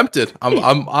 I'm tempted.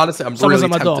 I'm honestly, I'm Someone's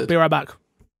really at my door. tempted. Be right back.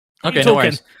 Okay, no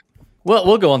worries.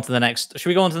 We'll go on to the next. Should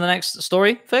we go on to the next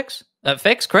story, Fix?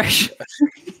 Fix, Crash?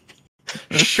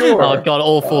 Sure. Oh, God,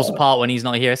 all falls apart when he's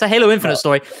not here. It's a Halo Infinite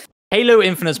story. Halo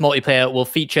Infinite's multiplayer will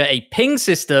feature a ping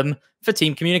system for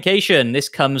team communication. This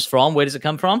comes from, where does it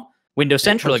come from? Windows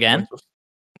Central again.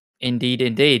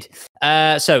 Indeed.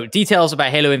 So, details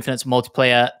about Halo Infinite's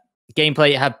multiplayer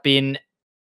gameplay have been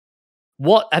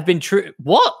true.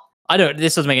 What?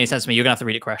 This doesn't make any sense to me. You're going to have to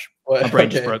read it, Crash. My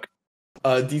brain just broke.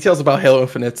 Details about Halo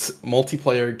Infinite's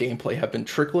multiplayer gameplay have been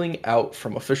trickling out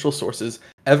from official sources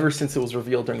ever since it was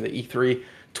revealed during the E3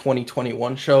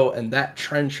 2021 show, and that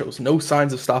trend shows no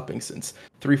signs of stopping since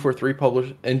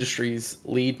 343 Industries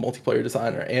lead multiplayer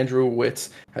designer Andrew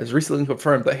Witz has recently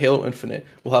confirmed that Halo Infinite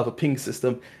will have a ping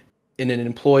system in an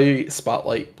employee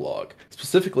spotlight blog.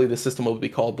 Specifically, the system will be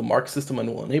called the Mark system and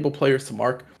will enable players to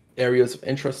mark areas of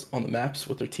interest on the maps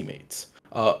with their teammates.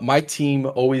 My team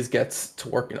always gets to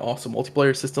work in awesome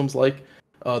multiplayer systems like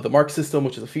the Mark system,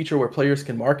 which is a feature where players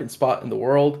can mark and spot in the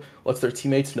world, lets their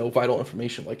teammates know vital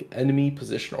information like enemy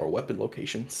position or weapon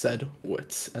location, said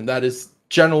Witz. And that is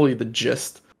generally the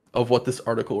gist of what this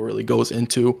article really goes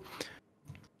into.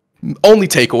 Only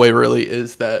takeaway really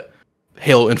is that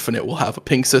Halo Infinite will have a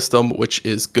ping system, which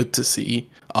is good to see.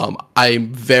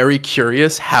 I'm very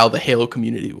curious how the Halo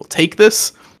community will take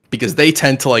this, because they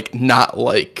tend to not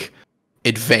like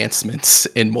advancements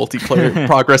in multiplayer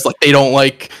progress. Like, they don't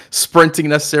like sprinting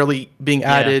necessarily being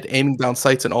added, aiming down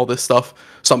sights and all this stuff.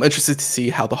 So I'm interested to see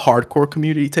how the hardcore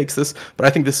community takes this, but I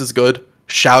think this is good.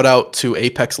 Shout out to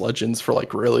Apex Legends for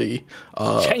really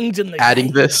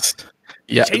adding this.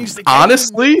 Yeah,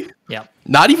 honestly,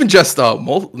 not even just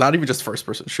first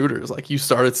person shooters. Like, you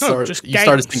started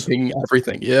thinking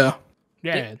everything. Yeah,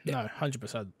 no,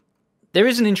 100%. There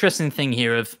is an interesting thing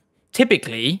here of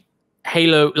typically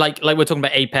Halo, like we're talking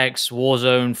about Apex,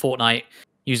 Warzone, Fortnite,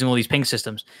 using all these ping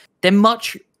systems. They're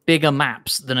much bigger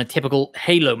maps than a typical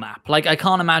Halo map. Like, I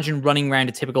can't imagine running around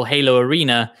a typical Halo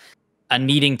arena and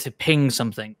needing to ping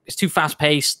something. It's too fast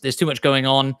paced. There's too much going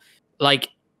on. Like,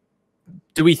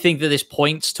 do we think that this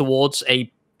points towards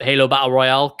a Halo Battle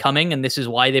Royale coming, and this is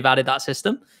why they've added that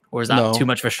system? Or is that too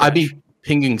much of a stretch? I mean,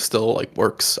 pinging still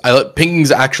works. Pinging's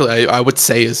actually, I would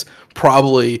say, is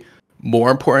probably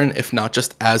more important, if not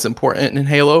just as important, in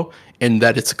Halo, in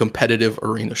that it's a competitive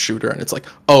arena shooter, and it's like,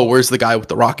 oh, where's the guy with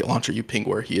the rocket launcher? You ping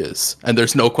where he is, and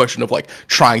there's no question of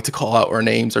trying to call out our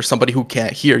names, or somebody who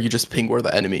can't hear, you just ping where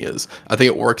the enemy is. I think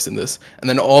it works in this. And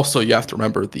then also you have to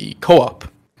remember the co-op.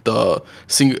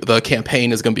 The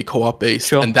campaign is going to be co-op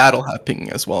based, and that'll have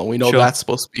pinging as well. And we know that's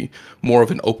supposed to be more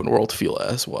of an open world feel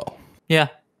as well. Yeah,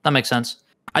 that makes sense.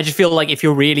 I just feel like if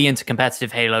you're really into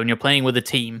competitive Halo and you're playing with a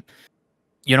team,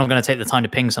 you're not going to take the time to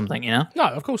ping something, you know? No,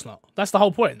 of course not. That's the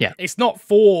whole point. Yeah, it's not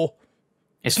for.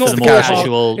 It's not for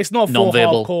casual. It's not for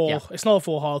non-verbal. hardcore. Yeah. It's not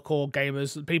for hardcore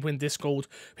gamers, people in Discord,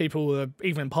 people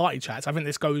even in party chats. I think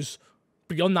this goes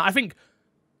beyond that.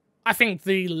 I think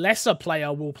the lesser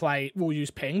player will use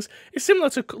pings. It's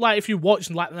similar to if you watch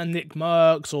the Nick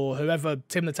Mercs or whoever,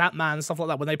 Tim the Tap Man, stuff like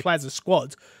that, when they play as a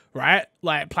squad, right?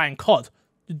 Like playing COD,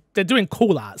 they're doing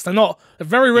call outs. They're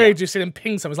very rarely do you see them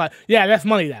ping someone. It's like, yeah, left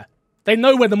money there. They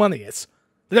know where the money is.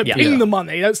 They don't ping the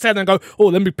money. They don't stand there and go, oh,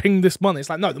 let me ping this money.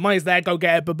 It's like, no, the money's there. Go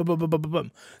get it. Boom, boom, boom, boom, boom,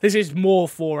 boom. This is more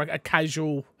for a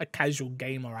casual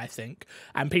gamer, I think,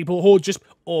 and people who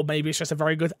or maybe it's just a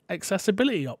very good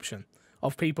accessibility option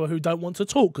of people who don't want to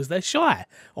talk because they're shy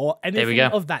or anything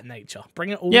of that nature.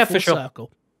 Bring it all full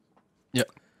circle.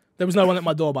 Yep. There was no one at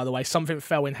my door, by the way. Something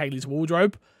fell in Haley's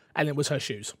wardrobe, and it was her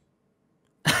shoes.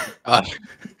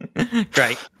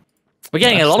 Great. We're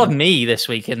getting a lot of me this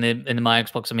week in the My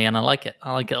Xbox and Me, and I like it.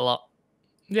 I like it a lot.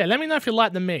 Yeah, let me know if you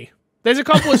like the Me. There's a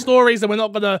couple of stories that we're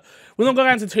not gonna go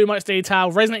into too much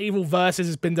detail. Resident Evil Versus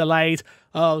has been delayed.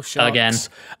 Oh, shucks. Again.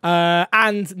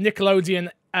 And Nickelodeon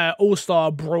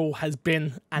All-Star Brawl has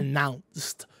been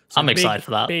announced. So I'm excited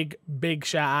for that. Big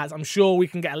shout outs. I'm sure we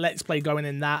can get a Let's Play going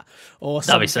in that or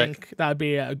something. That'd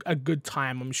be a good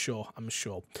time, I'm sure.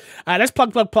 Let's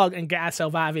plug and get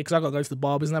ourselves out of here because I've got to go to the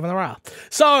barbers and have an hour.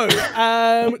 So,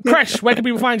 Crash, where can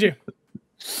people find you?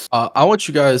 I want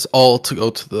you guys all to go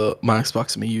to the My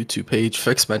Xbox and Me YouTube page.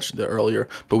 Fix mentioned it earlier,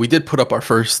 but we did put up our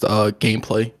first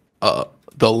gameplay, the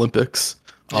Olympics.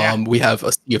 We have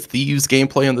a Sea of Thieves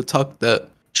gameplay on the tuck that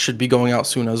should be going out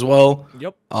soon as well.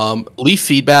 Yep. Leave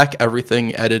feedback,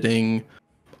 everything, editing,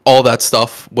 all that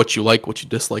stuff. What you like, what you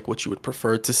dislike, what you would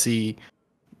prefer to see,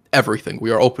 everything. We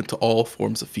are open to all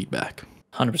forms of feedback.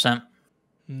 100%.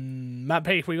 Matt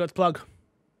P, what you got to plug?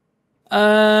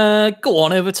 Go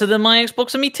on over to the My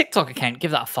Xbox and Me TikTok account.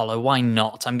 Give that a follow. Why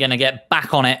not? I'm going to get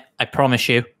back on it. I promise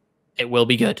you. It will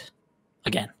be good.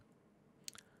 Again.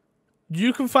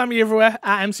 You can find me everywhere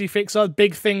at MC Fixer.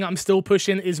 Big thing I'm still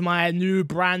pushing is my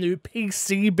brand new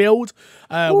PC build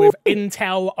with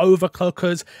Intel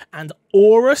overclockers and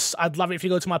Aurus. I'd love it if you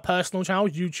go to my personal channel,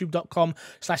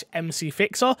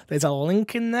 youtube.com/mcfixer. There's a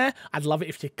link in there. I'd love it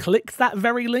if you click that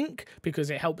very link because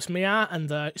it helps me out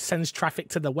and sends traffic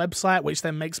to the website, which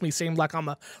then makes me seem like I'm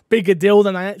a bigger deal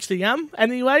than I actually am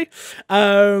anyway.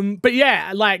 But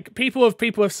yeah, like people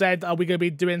have said, are we going to be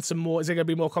doing some more? Is there going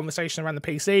to be more conversation around the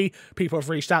PC? People have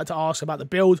reached out to ask about the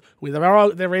build.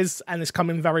 There is, and it's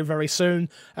coming very, very soon.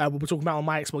 We'll be talking about on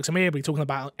my Xbox and me. We'll be talking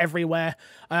about everywhere.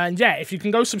 And yeah, if you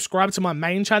can go subscribe to my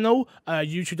main channel,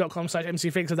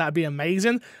 youtube.com/mcfixer, that'd be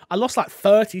amazing. I lost like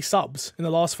 30 subs in the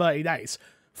last 30 days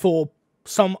for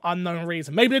some unknown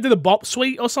reason. Maybe they did a bot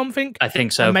suite or something. I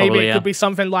think so. Maybe probably, it could be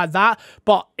something like that.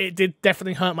 But it did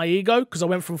definitely hurt my ego because I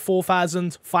went from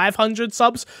 4,500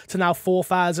 subs to now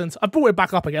 4,000. I brought it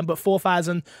back up again, but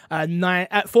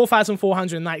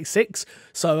 4,496.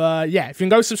 So yeah, if you can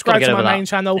go subscribe to my main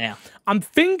channel. Yeah. I'm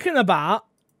thinking about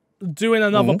doing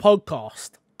another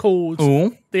podcast called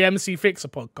the MC Fixer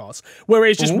Podcast, where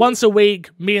it's just once a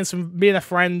week, me and a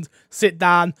friend sit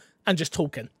down and just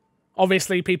talking.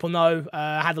 Obviously, people know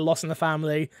I had a loss in the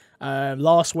family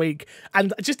last week,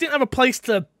 and I just didn't have a place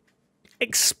to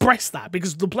express that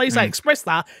because the place I express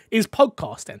that is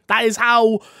podcasting. That is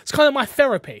how it's kind of my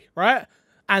therapy, right?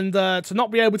 And to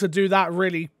not be able to do that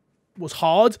really was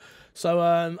hard. So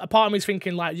a part of me is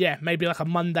thinking like, yeah, maybe like a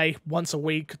Monday once a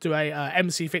week, do a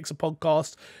MC Fixer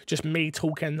podcast, just me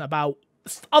talking about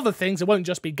other things. It won't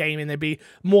just be gaming, there'll be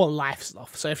more life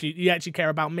stuff. So if you actually care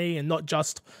about me and not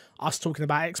just us talking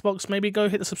about Xbox, maybe go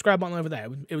hit the subscribe button over there.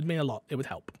 It would mean a lot. It would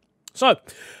help. So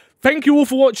thank you all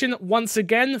for watching once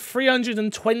again.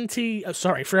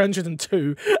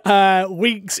 302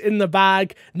 weeks in the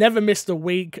bag. Never missed a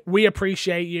week. We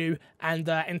appreciate you. And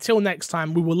until next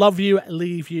time, we will love you,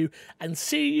 leave you, and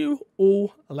see you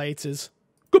all later.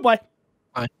 Goodbye.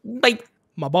 Bye. Bye.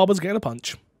 My barber's getting a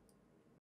punch.